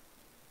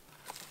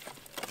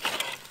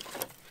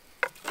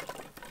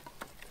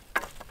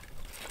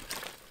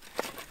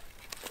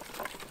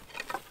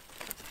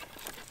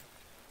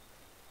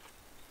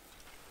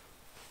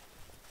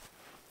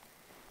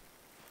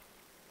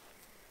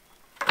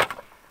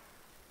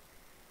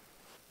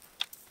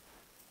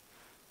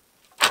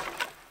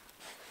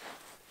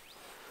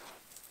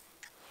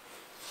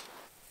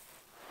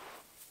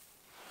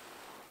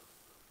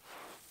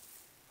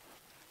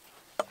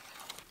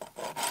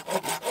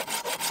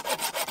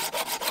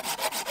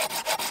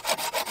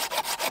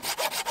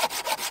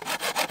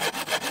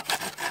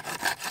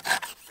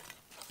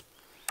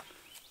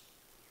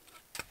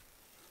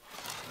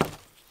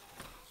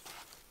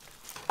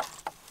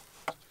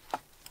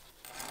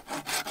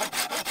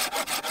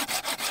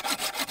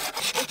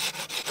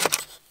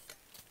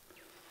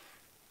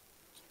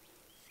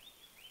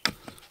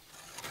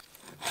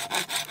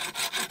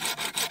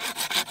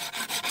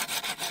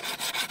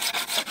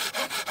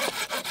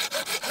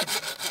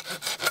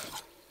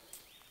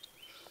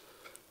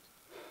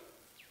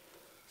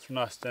 Some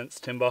nice dense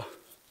timber,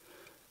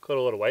 got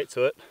a lot of weight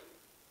to it.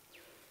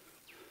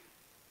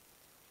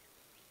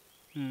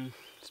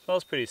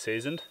 Smells pretty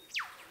seasoned.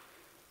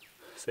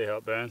 See how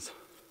it burns.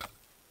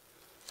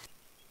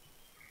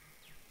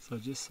 So I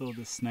just saw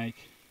the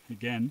snake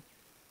again,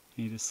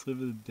 and he just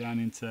slithered down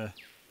into, I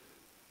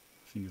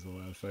think it's all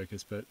out of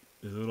focus, but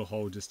there's a little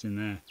hole just in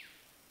there,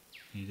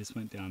 and he just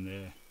went down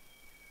there.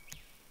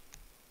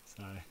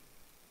 So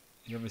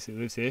he obviously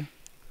lives here.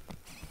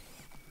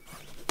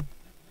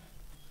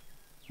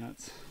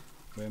 That's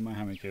where my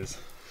hammock is,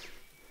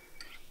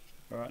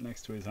 right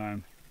next to his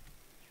home.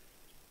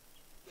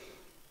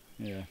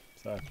 Yeah,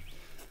 so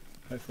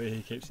Hopefully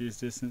he keeps his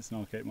distance and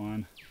I'll keep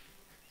mine.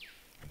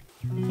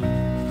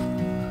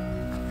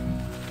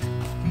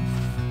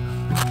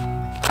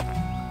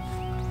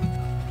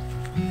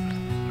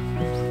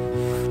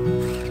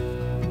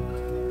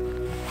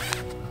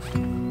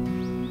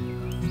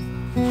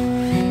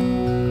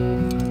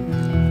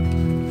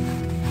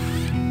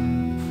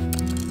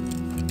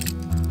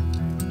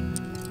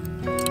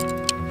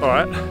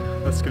 Alright,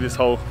 let's give this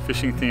whole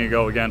fishing thing a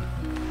go again.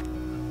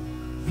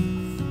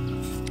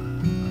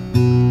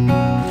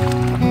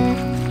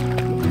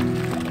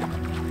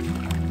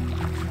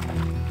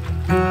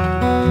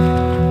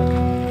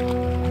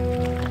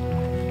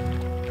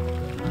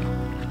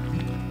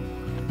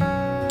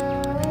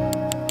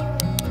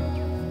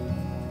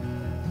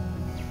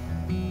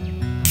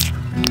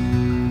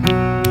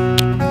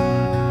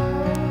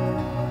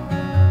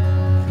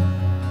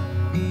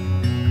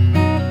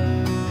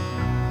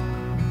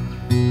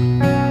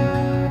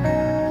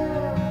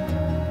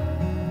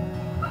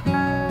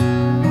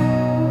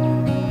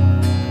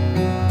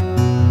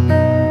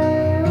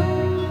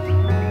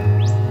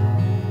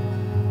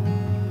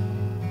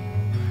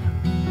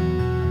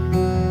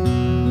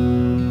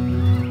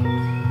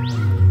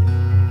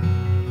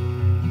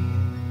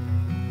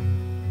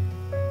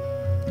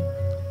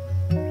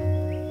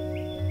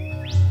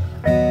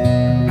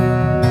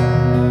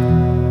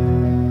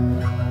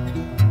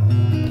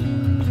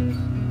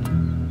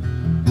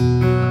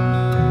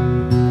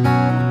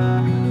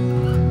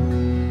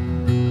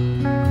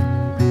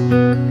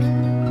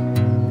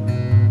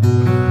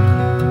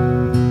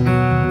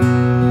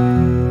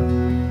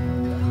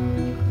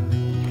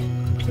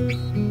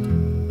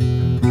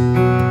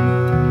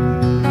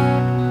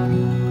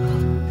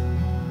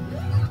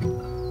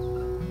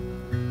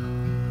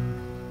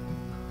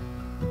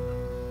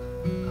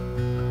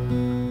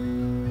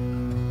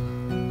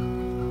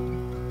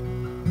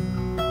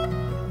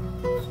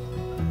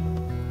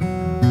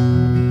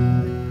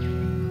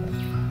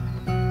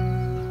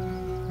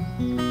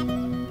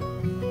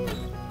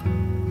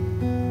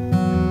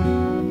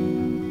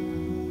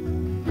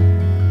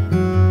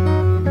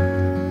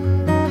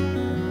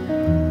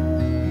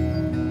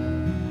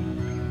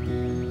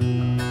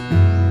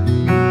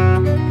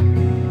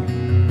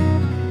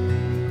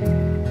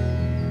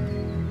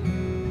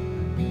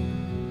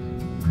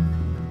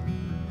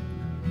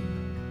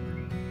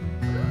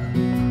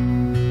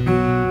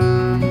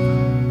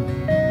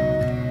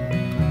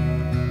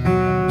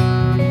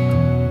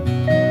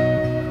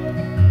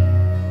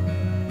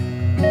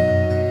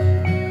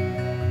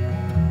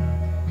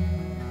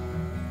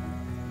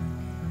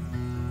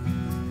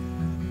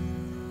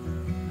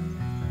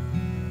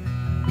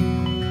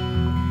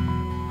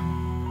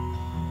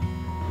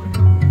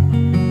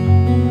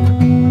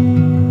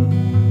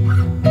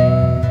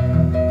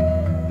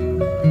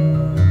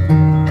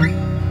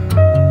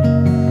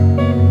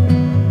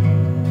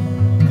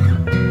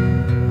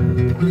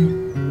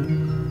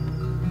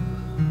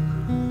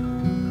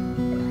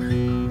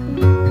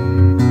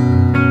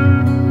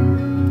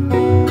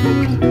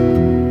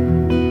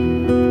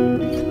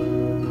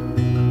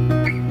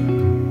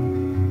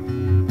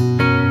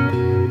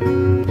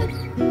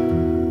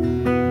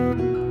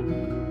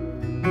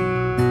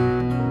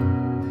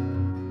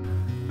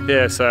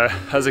 Yeah, so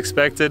as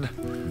expected,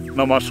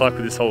 not much luck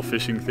with this whole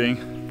fishing thing.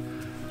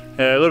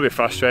 Yeah, a little bit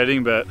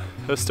frustrating, but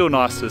it was still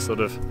nice to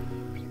sort of,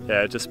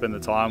 yeah, just spend the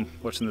time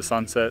watching the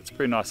sunset. It's a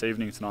pretty nice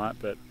evening tonight,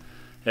 but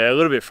yeah, a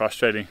little bit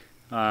frustrating.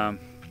 There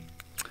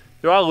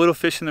are little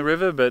fish in the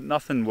river, but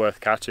nothing worth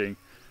catching.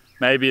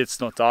 Maybe it's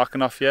not dark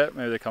enough yet.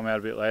 Maybe they come out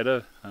a bit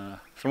later.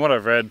 From what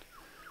I've read,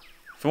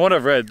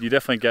 you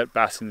definitely get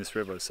bass in this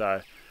river.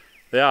 So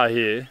they are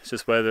here. It's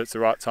just whether it's the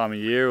right time of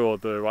year or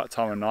the right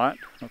time of night.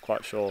 Not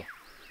quite sure.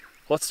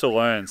 Lots to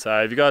learn.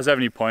 So if you guys have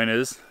any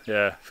pointers,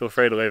 yeah, feel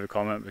free to leave a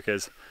comment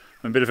because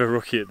I'm a bit of a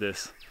rookie at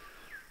this.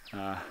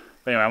 But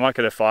anyway, I might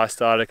get a fire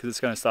starter because it's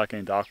going to start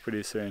getting dark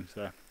pretty soon.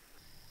 So.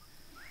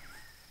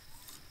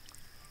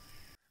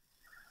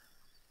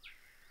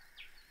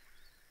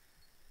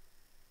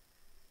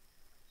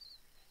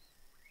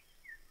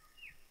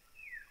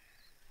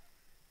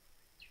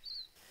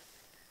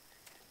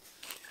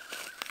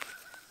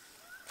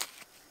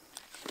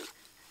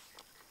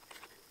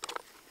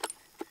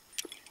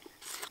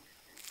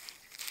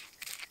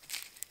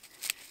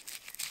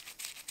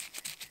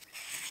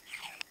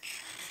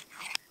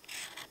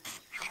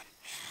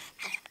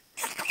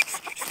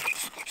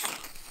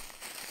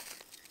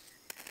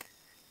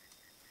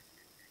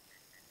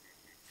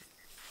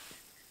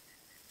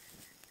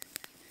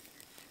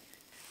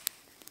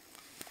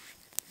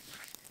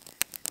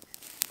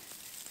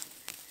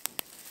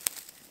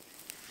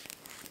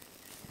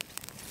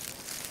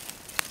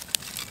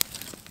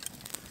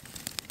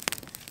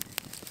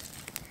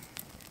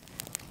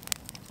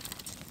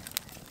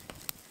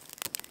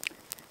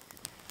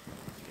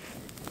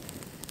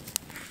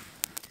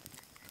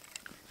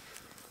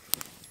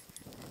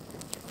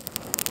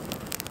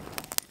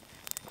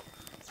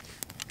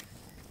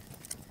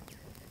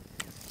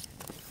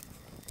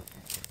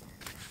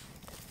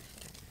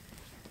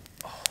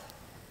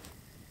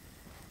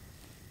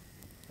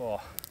 Oh,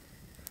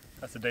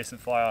 That's a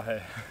decent fire,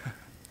 hey.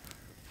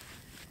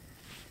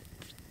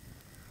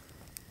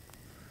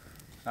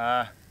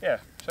 Yeah,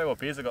 show you what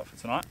beers I got for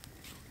tonight.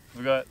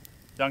 We've got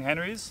Young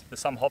Henry's,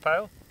 there's some hop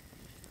ale.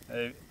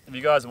 If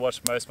you guys have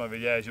watched most of my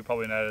videos, you'll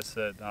probably notice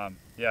that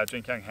yeah, I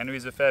drink Young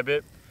Henry's a fair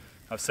bit.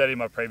 I've said in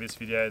my previous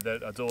video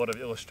that I do a lot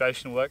of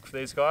illustration work for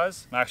these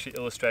guys. I actually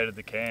illustrated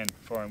the can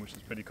for them, which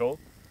is pretty cool.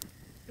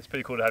 It's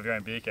pretty cool to have your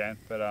own beer can,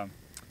 but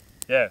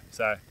yeah,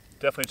 so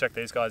definitely check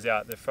these guys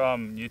out. They're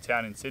from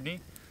Newtown in Sydney,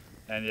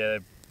 and yeah,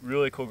 they're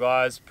really cool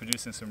guys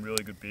producing some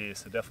really good beers,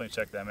 so definitely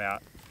check them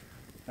out.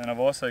 And I've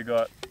also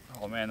got,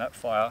 oh man, that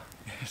fire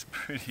is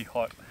pretty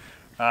hot.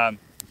 I've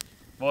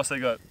also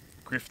got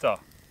Grifter.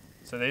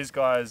 So these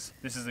guys,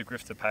 this is a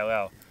Grifter Pale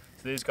Ale.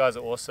 So these guys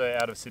are also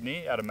out of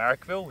Sydney, out of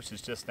Marrickville, which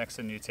is just next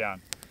to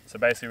Newtown. So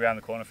basically around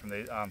the corner from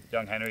the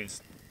Young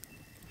Henry's.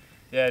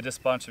 Yeah, just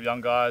a bunch of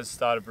young guys,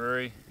 started a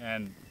brewery,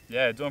 and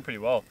yeah, doing pretty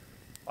well.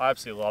 I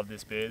absolutely love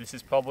this beer. This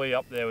is probably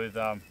up there with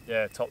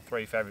yeah, top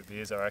 3 favourite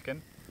beers, I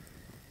reckon.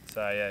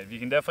 So yeah, you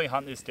can definitely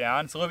hunt this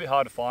down. It's a little bit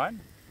hard to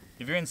find.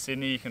 If you're in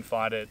Sydney, you can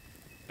find it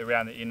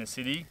around the inner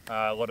city.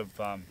 A lot of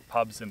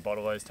pubs and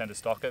bottlers tend to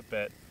stock it,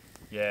 but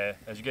yeah,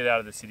 as you get out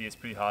of the city, it's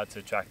pretty hard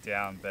to track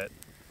down. But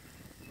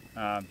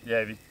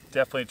yeah, you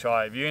definitely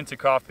try. If you're into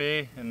craft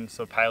beer and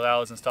sort of pale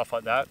ales and stuff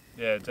like that,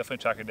 yeah, definitely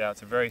check it out.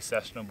 It's a very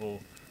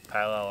sessionable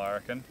pale ale, I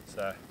reckon.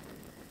 So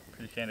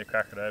pretty keen to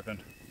crack it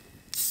open.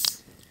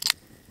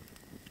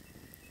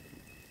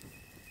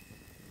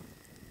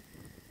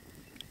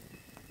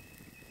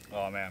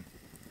 Oh man,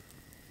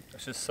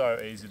 it's just so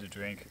easy to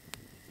drink.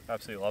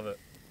 Absolutely love it.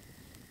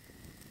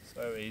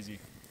 So easy.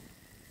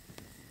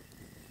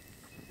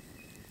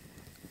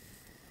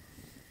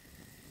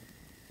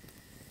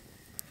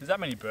 There's that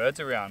many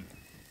birds around.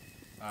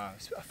 I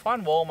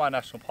find Wollemi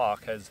National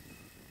Park has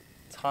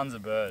tons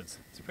of birds.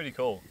 It's pretty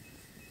cool.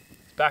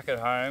 It's back at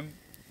home.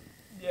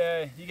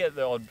 Yeah, you get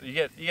the odd, you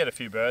get a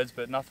few birds,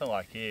 but nothing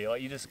like here.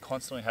 Like you just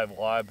constantly have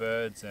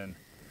lyrebirds and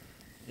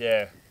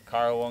yeah,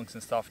 currawonks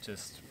and stuff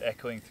just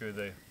echoing through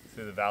the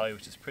valley,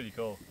 which is pretty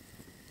cool.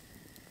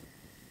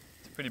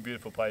 It's a pretty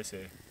beautiful place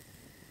here.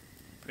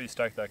 Pretty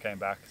stoked that I came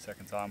back a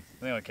second time.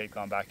 I think I'll keep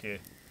going back here.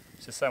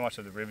 It's just so much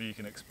of the river you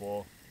can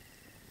explore.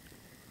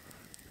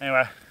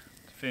 Anyway,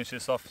 to finish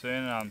this off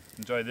soon,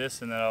 enjoy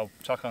this and then I'll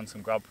chuck on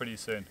some grub pretty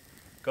soon.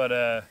 Got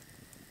what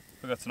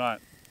we got tonight?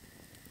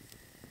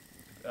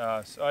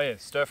 Oh yeah,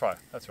 stir fry,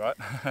 that's right.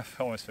 I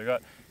almost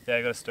forgot. Yeah,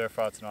 I got a stir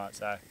fry tonight,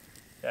 so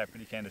yeah,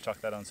 pretty keen to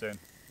chuck that on soon.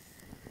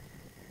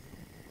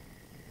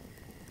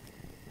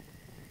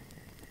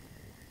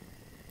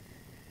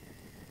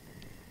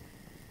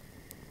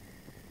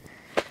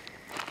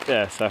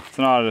 Yeah, so for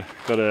tonight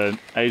I've got an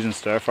Asian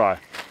stir fry.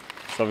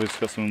 So I've just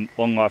got some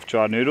long life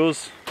dried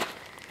noodles,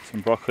 some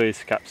broccoli,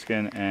 some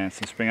capsicum and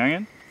some spring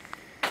onion.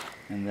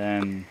 And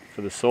then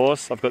for the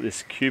sauce, I've got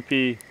this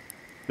Kewpie,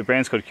 the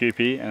brand's called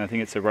Kewpie, and I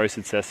think it's a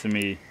roasted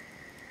sesame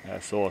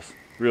sauce.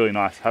 Really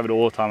nice, have it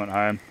all the time at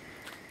home.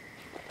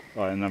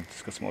 Oh, and I've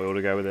just got some oil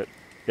to go with it.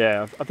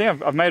 Yeah, I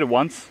think I've made it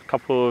once, a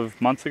couple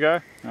of months ago,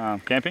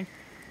 camping,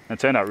 and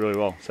it turned out really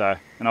well. So,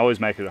 and I always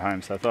make it at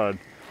home, so I thought I'd,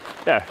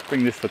 yeah,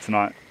 bring this for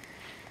tonight.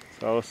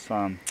 So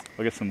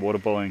I'll get some water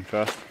boiling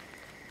first.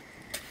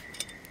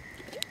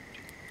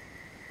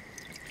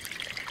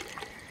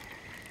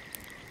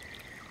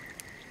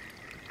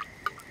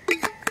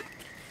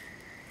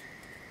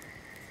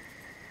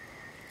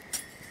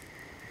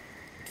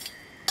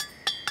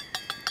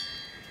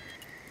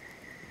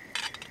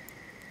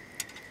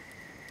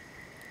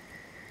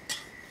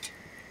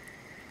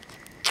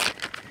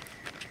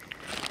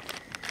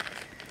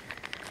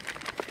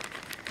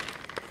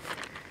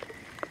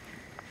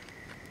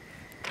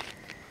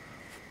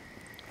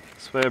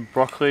 Where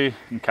broccoli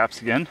and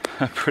capsicum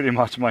are pretty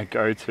much my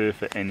go-to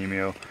for any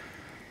meal.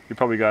 You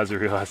probably guys have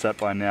realised that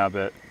by now,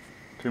 but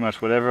pretty much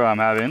whatever I'm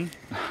having,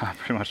 I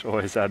pretty much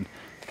always add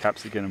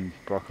capsicum and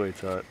broccoli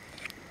to it.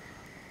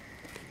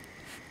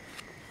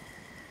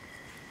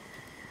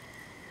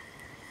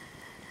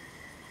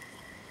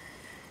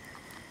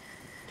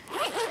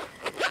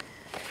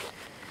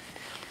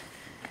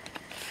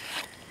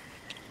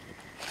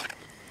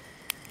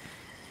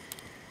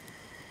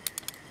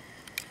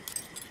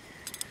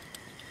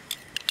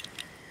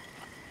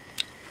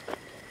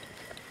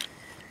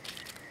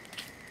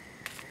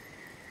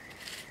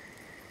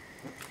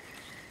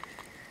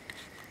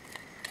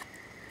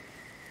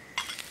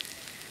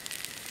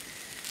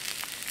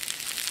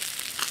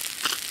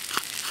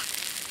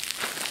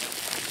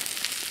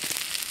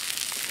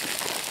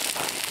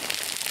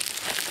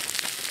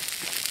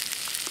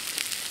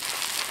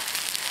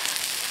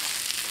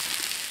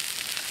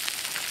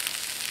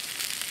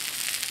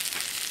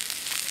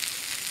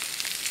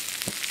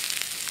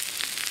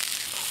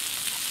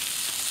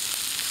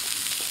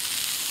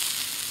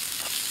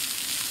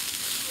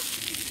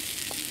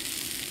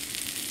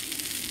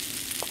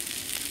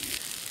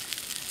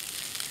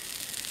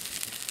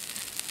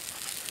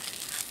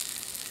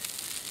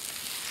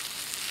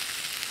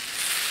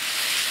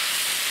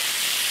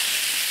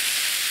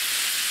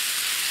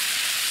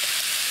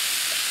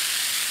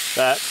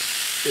 That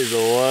is a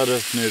lot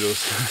of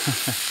noodles.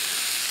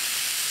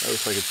 That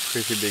looks like a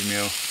pretty big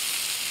meal.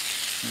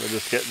 We'll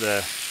just get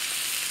the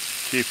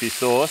Kewpie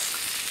sauce.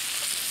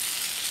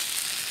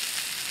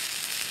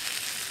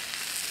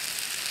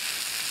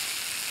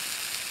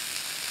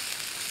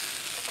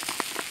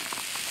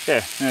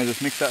 Yeah, now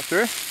just mix that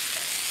through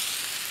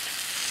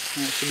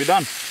and it should be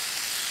done.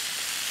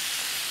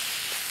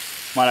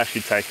 Might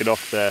actually take it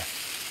off the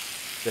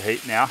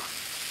heat now.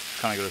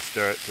 Kind of got to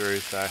stir it through,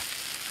 so.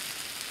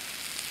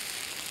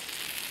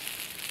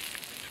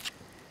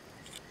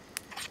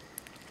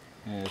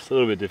 Yeah, it's a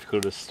little bit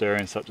difficult to stir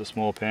in such a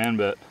small pan,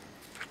 but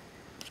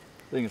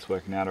I think it's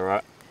working out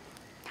alright.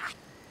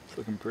 It's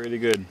looking pretty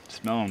good.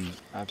 Smelling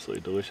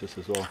absolutely delicious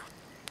as well.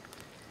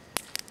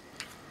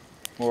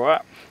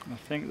 Alright, I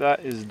think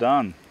that is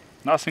done.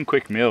 Nice and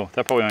quick meal.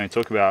 That probably only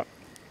took about,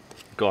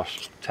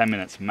 gosh, 10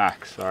 minutes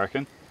max, I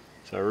reckon.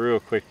 So a real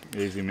quick,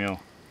 easy meal.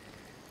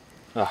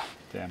 Ah,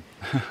 damn.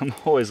 I'm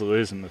always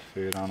losing the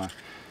food, aren't I?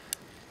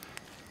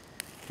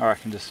 I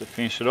reckon just to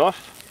finish it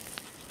off,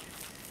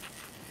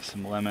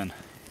 some lemon.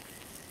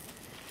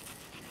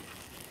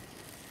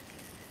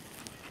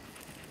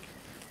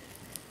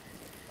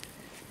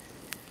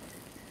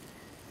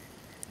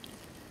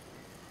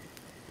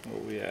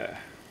 Oh yeah.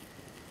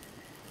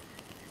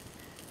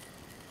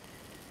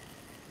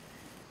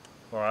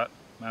 Alright,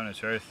 moment of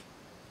truth.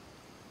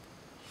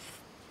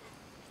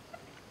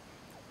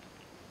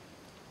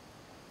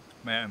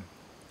 Man,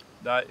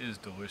 that is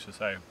delicious,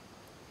 hey?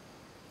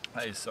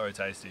 That is so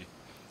tasty.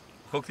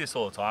 I cook this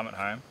all the time at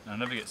home and I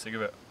never get sick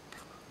of it.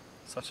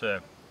 Such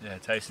a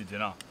tasty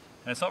dinner.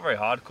 And it's not very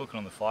hard cooking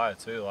on the fire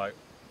too, like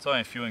it's only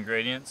a few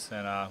ingredients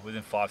and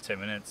within 5-10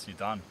 minutes you're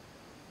done.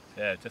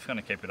 So yeah, definitely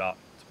gonna keep it up.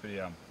 It's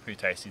a pretty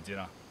tasty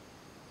dinner.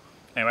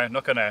 Anyway, I'm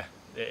not gonna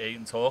eat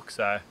and talk,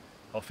 so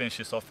I'll finish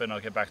this off and I'll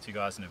get back to you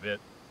guys in a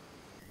bit.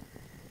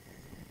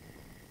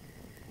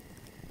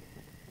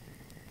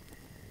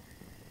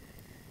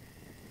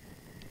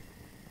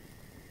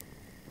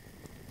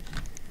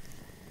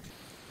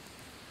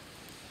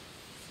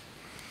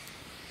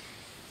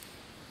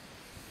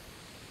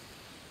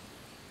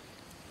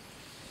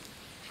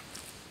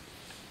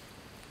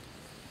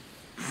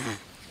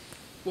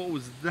 What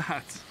was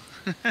that?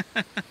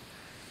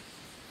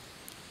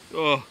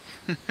 Oh,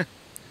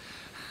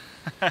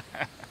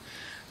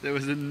 there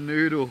was a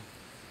noodle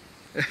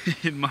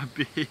in my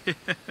beer.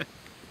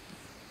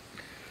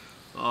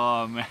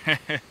 Oh man,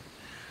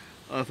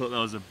 I thought that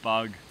was a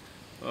bug.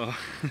 Oh,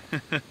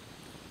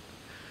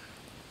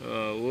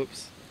 oh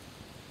whoops.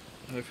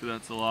 Hopefully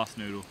that's the last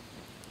noodle.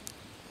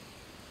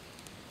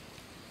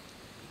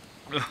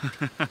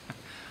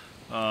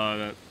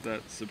 Oh,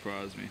 that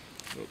surprised me.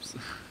 Whoops.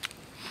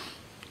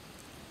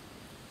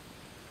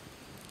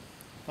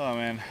 Oh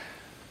man,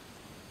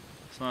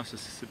 it's nice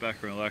just to sit back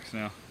and relax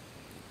now.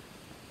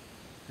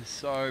 There's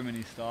so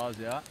many stars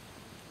out.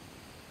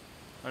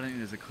 I don't think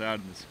there's a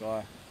cloud in the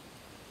sky.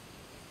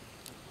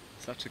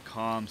 Such a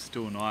calm,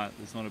 still night.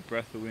 There's not a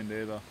breath of wind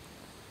either.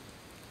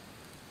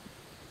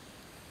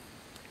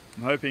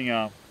 I'm hoping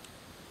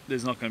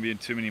there's not going to be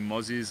too many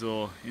mozzies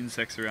or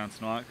insects around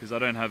tonight because I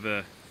don't have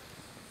a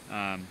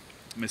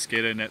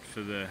mosquito net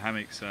for the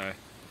hammock, so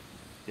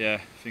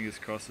yeah, fingers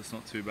crossed it's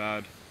not too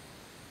bad.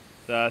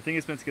 So I think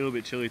it's meant to get a little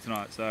bit chilly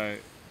tonight, so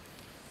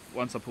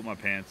once I put my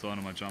pants on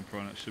and my jumper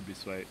on, it should be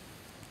sweet.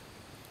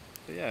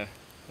 But yeah,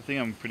 I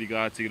think I'm pretty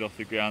glad to get off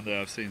the ground there.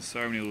 I've seen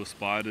so many little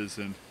spiders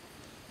and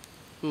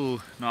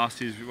little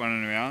nasties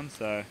running around,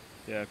 so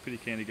yeah, pretty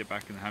keen to get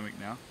back in the hammock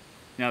now.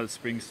 Now that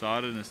spring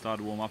started and it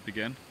started to warm up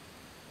again,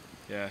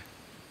 yeah,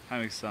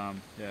 hammock's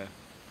yeah,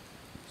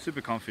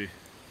 super comfy.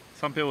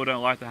 Some people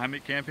don't like the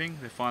hammock camping,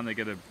 they find they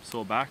get a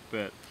sore back,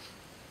 but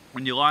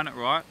when you line it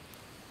right,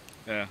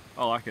 yeah,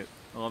 I like it.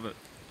 I love it.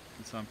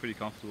 It's pretty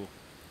comfortable.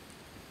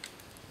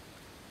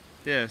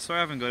 Yeah, sorry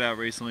I haven't got out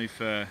recently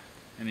for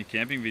any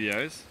camping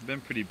videos. I've been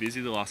pretty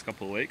busy the last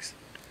couple of weeks.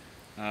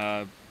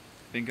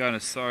 Been going to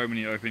so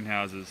many open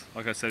houses.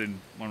 Like I said in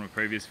one of my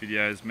previous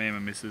videos, me and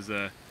my missus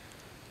are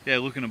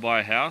looking to buy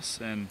a house,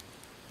 and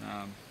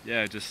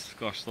yeah, just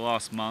gosh, the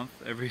last month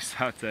every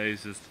Saturday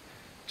is just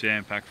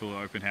jam-packed full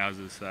of open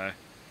houses. So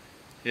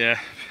yeah,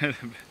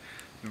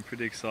 been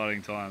pretty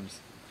exciting times.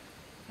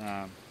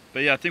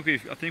 But yeah, I think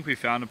we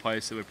found a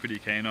place that we're pretty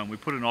keen on. We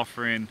put an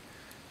offer in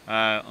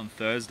on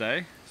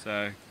Thursday,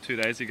 so 2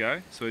 days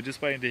ago. So we're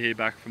just waiting to hear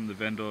back from the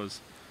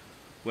vendors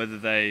whether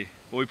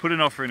we put an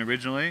offer in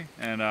originally,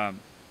 and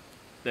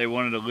they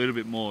wanted a little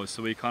bit more,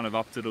 so we kind of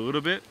upped it a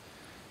little bit,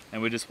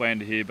 and we're just waiting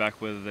to hear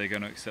back whether they're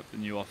going to accept the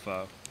new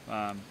offer.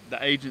 The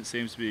agent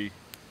seems to be,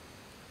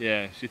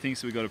 yeah, she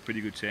thinks we got a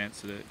pretty good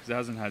chance at it because it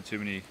hasn't had too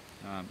many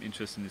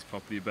interest in this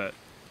property, but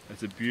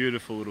it's a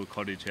beautiful little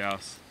cottage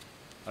house.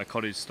 A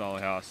cottage style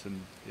house, and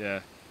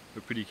yeah,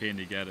 we're pretty keen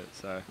to get it,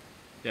 so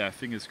yeah,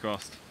 fingers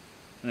crossed.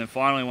 And then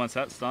finally, once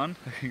that's done,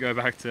 I can go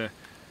back to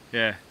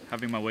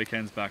having my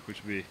weekends back,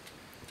 which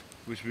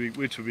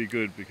will be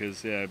good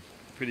because yeah,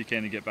 pretty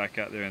keen to get back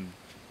out there and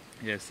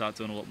yeah, start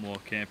doing a lot more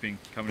camping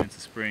coming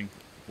into spring,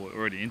 or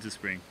already into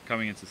spring,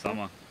 coming into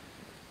summer.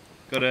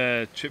 Got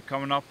a trip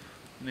coming up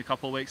in a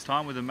couple of weeks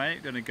time with a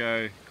mate. Going to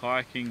go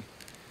kayaking.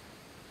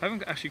 I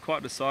haven't actually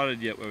quite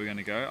decided yet where we're going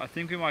to go. I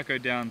think we might go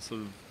down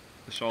sort of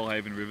the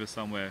Shoalhaven River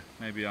somewhere,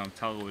 maybe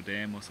Talawa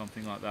Dam or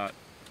something like that.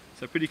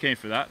 So pretty keen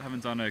for that.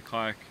 Haven't done a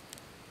kayak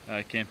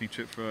camping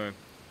trip for,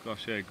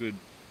 gosh, yeah, a good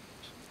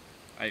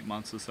 8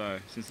 months or so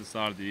since the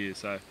start of the year.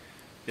 So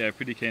yeah,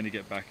 pretty keen to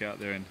get back out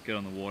there and get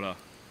on the water.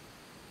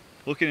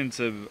 Looking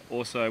into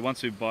also,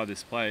 once we buy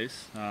this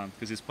place,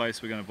 because this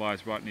place we're going to buy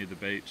is right near the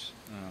beach,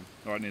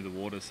 right near the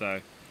water. So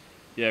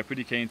yeah,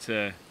 pretty keen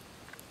to,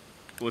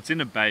 well, it's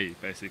in a bay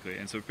basically,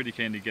 and so we're pretty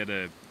keen to get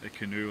a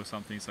canoe or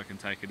something so I can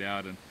take it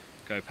out and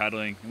go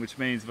paddling, which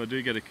means if I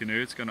do get a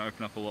canoe, it's going to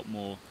open up a lot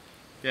more,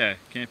 yeah,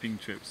 camping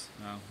trips,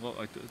 well,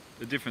 like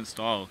a different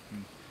style.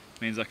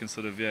 It means I can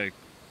sort of, yeah,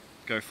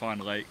 go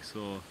find lakes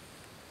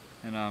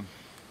and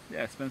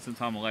yeah, spend some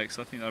time on lakes.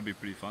 So I think that'll be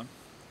pretty fun.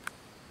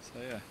 So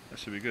yeah, that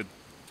should be good.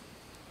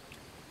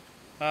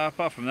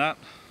 Apart from that,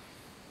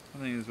 I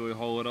think there's really a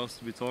whole lot else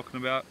to be talking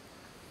about.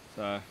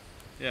 So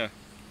yeah,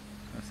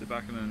 I'll sit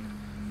back and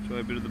enjoy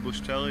a bit of the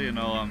bush telly, and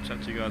I'll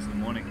chat to you guys in the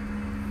morning.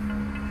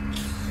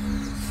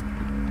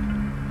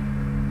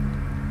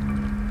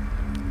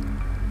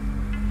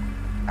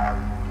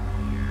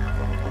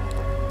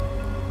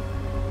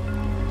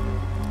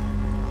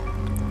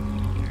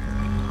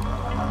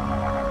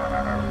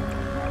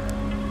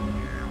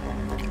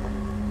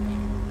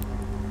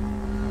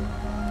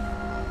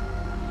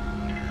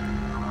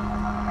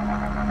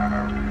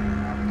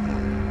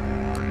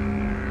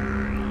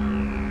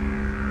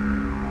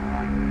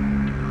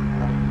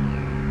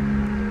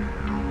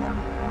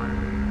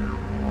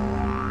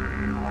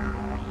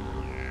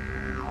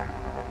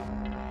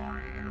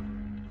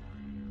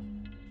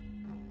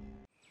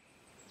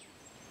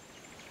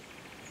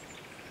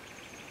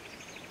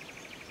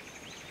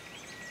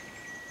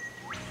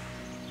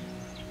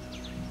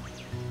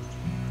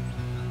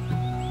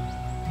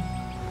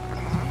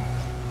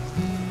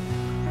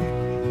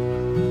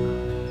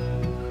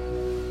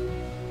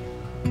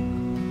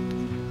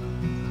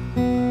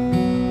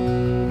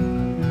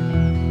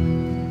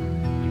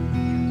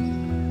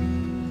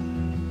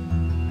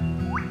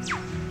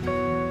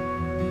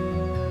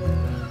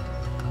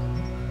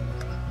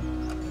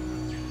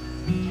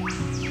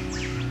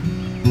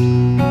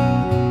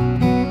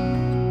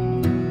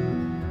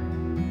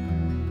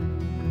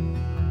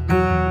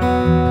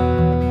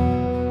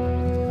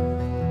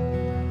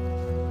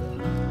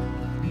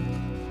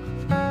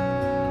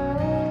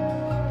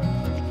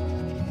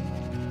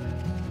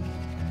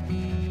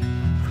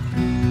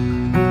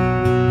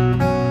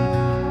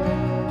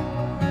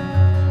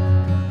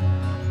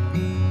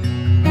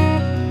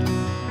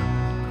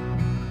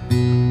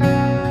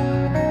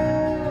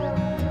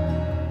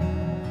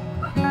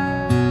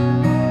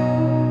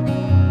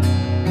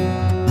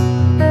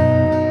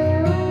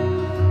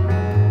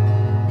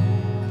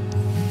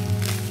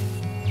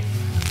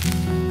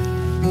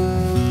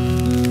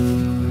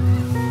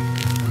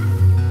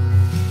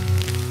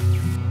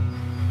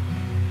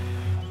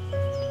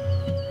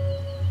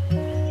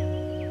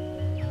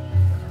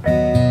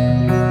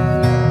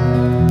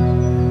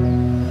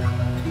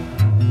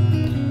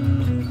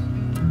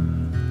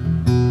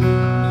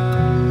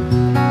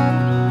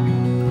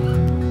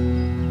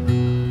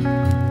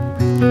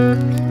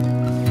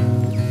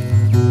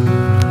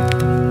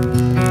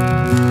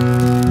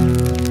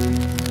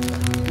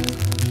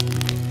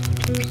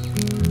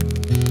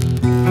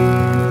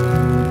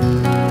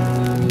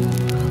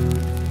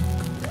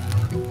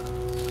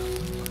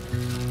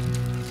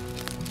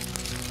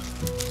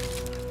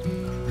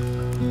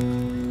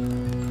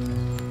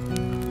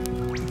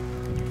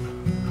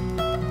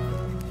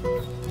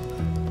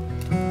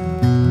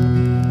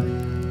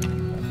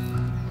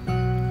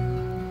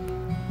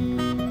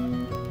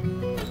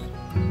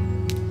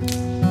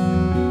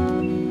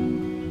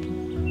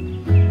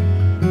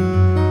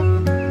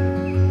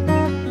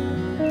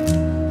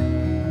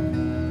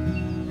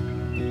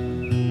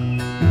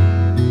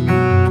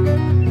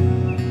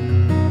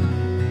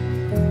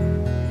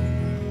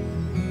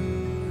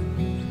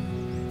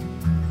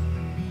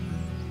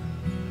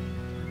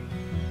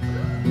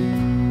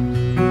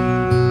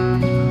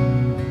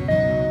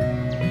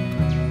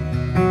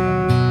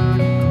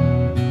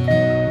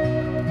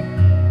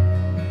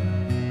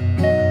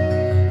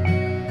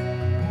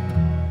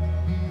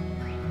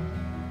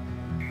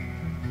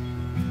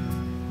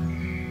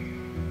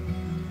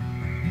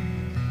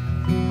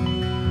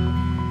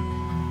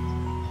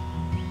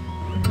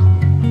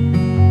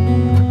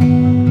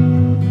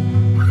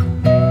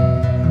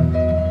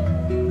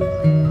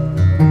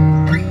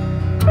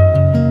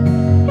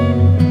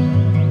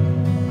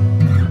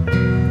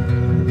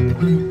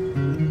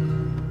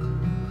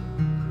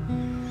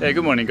 Yeah,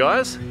 good morning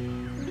guys.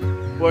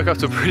 Woke up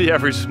to a pretty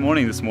average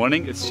morning this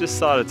morning. It's just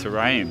started to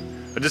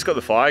rain. I just got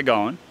the fire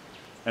going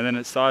and then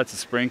it started to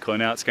sprinkle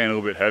and now it's getting a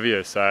little bit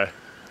heavier. So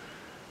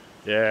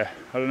yeah,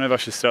 I don't know if I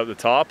should set up the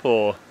tarp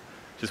or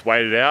just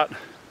wait it out.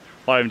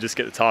 Might even just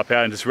get the tarp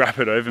out and just wrap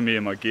it over me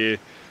and my gear.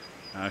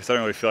 So I don't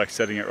really feel like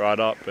setting it right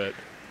up, but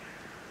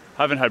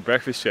haven't had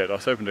breakfast yet. I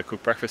was hoping to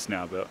cook breakfast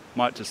now, but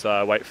might just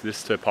wait for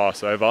this to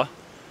pass over.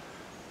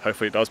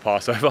 Hopefully it does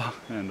pass over,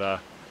 and yeah,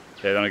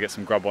 then I'll get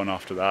some grub on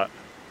after that.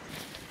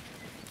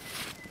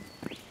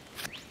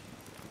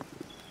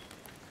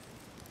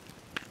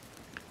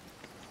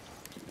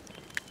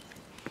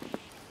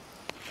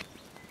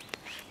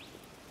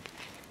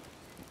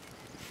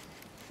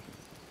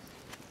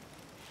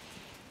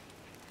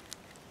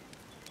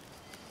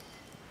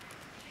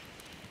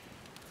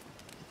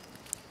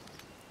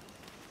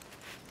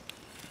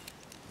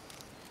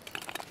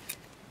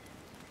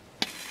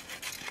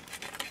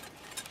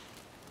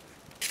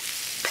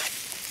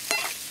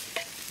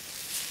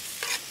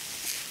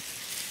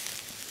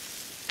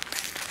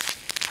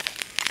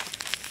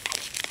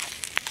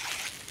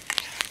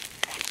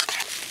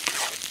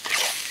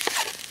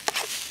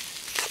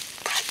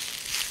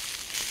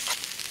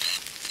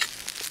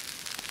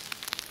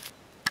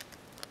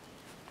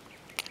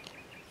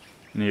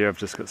 And here I've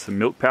just got some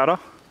milk powder.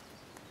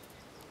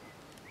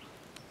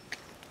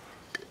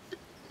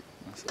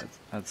 Let's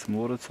add some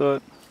water to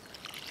it.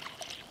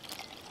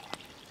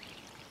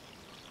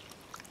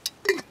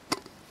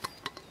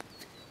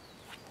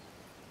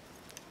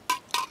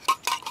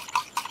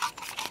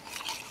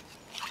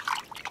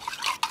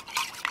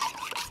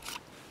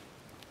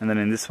 And then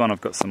in this one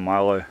I've got some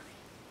Milo.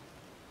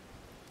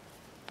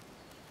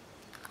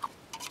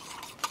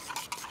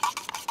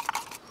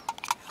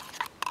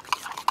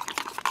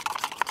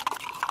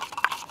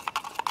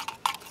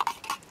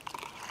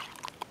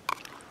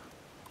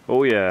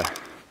 Oh yeah,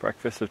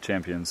 breakfast of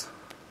champions.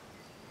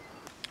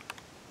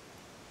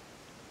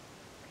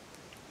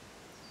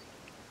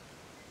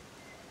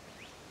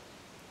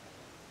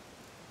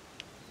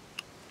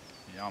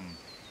 Yum.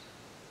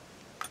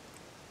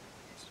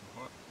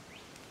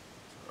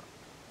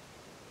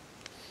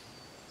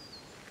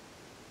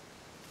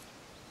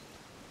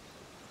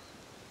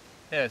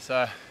 Yeah,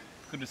 so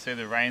good to see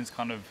the rain's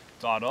kind of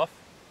died off.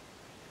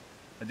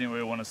 I didn't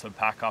really want to sort of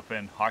pack up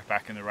and hike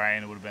back in the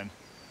rain. It would have been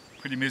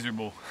pretty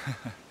miserable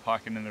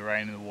hiking in the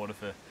rain and the water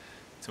for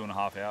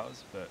 2.5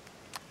 hours, but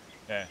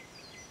yeah,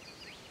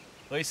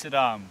 at least it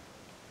at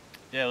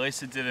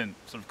least it didn't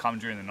sort of come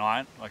during the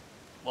night. Like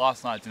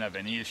last night, didn't have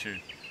any issue.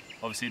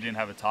 Obviously, it didn't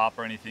have a tarp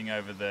or anything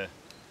over the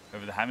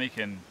hammock,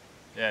 and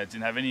yeah, it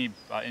didn't have any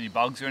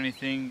bugs or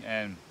anything,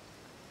 and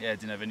yeah,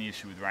 it didn't have any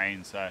issue with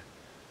rain, so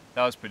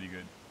that was pretty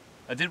good.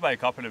 I did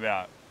wake up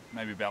at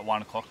maybe about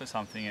 1 o'clock or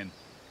something, and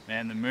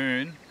man, the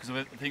moon, because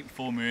I think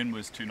full moon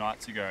was 2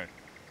 nights ago,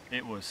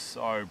 it was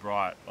so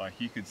bright,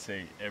 like you could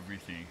see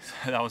everything.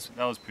 So that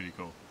was pretty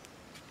cool.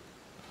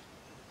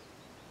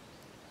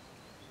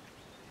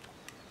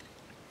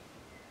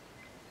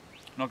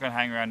 Not gonna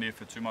hang around here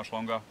for too much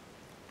longer.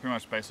 Pretty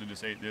much basically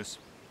just eat this,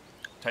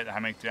 take the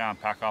hammock down,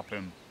 pack up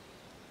and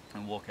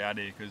walk out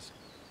here, because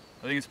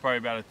I think it's probably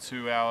about a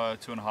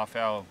 2.5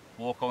 hour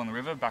walk along the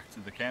river back to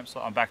the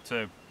campsite. I'm back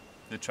to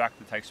the track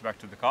that takes you back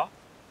to the car,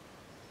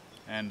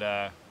 and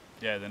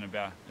yeah, then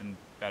about an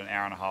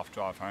hour and a half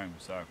drive home.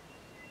 So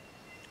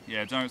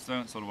yeah, don't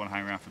sort of want to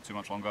hang around for too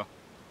much longer,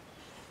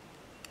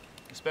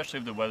 especially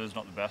if the weather's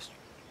not the best.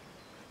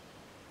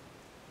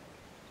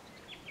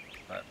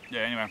 But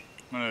yeah, anyway, I'm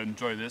going to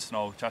enjoy this and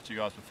I'll chat to you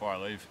guys before I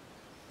leave.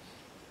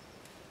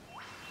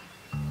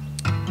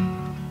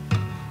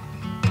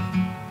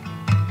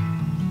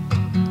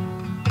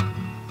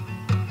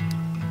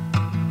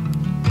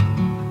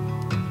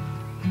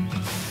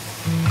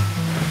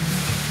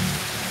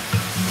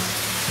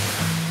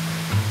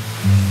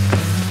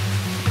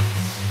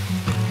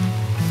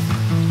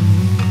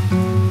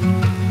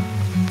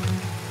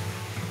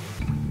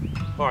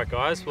 Alright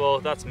guys, well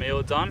that's me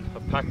all done.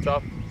 I've packed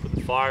up, put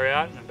the fire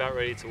out, and I'm about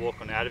ready to walk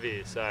on out of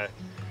here. So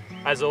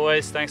as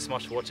always, thanks so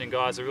much for watching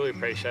guys. I really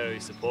appreciate all your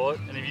support.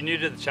 And if you're new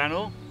to the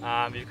channel,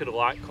 if you could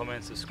like,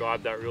 comment,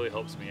 subscribe, that really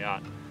helps me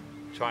out.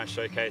 Try and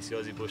showcase the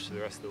Aussie bush to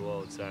the rest of the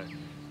world. So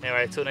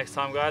anyway, until next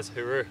time guys,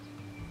 hooroo.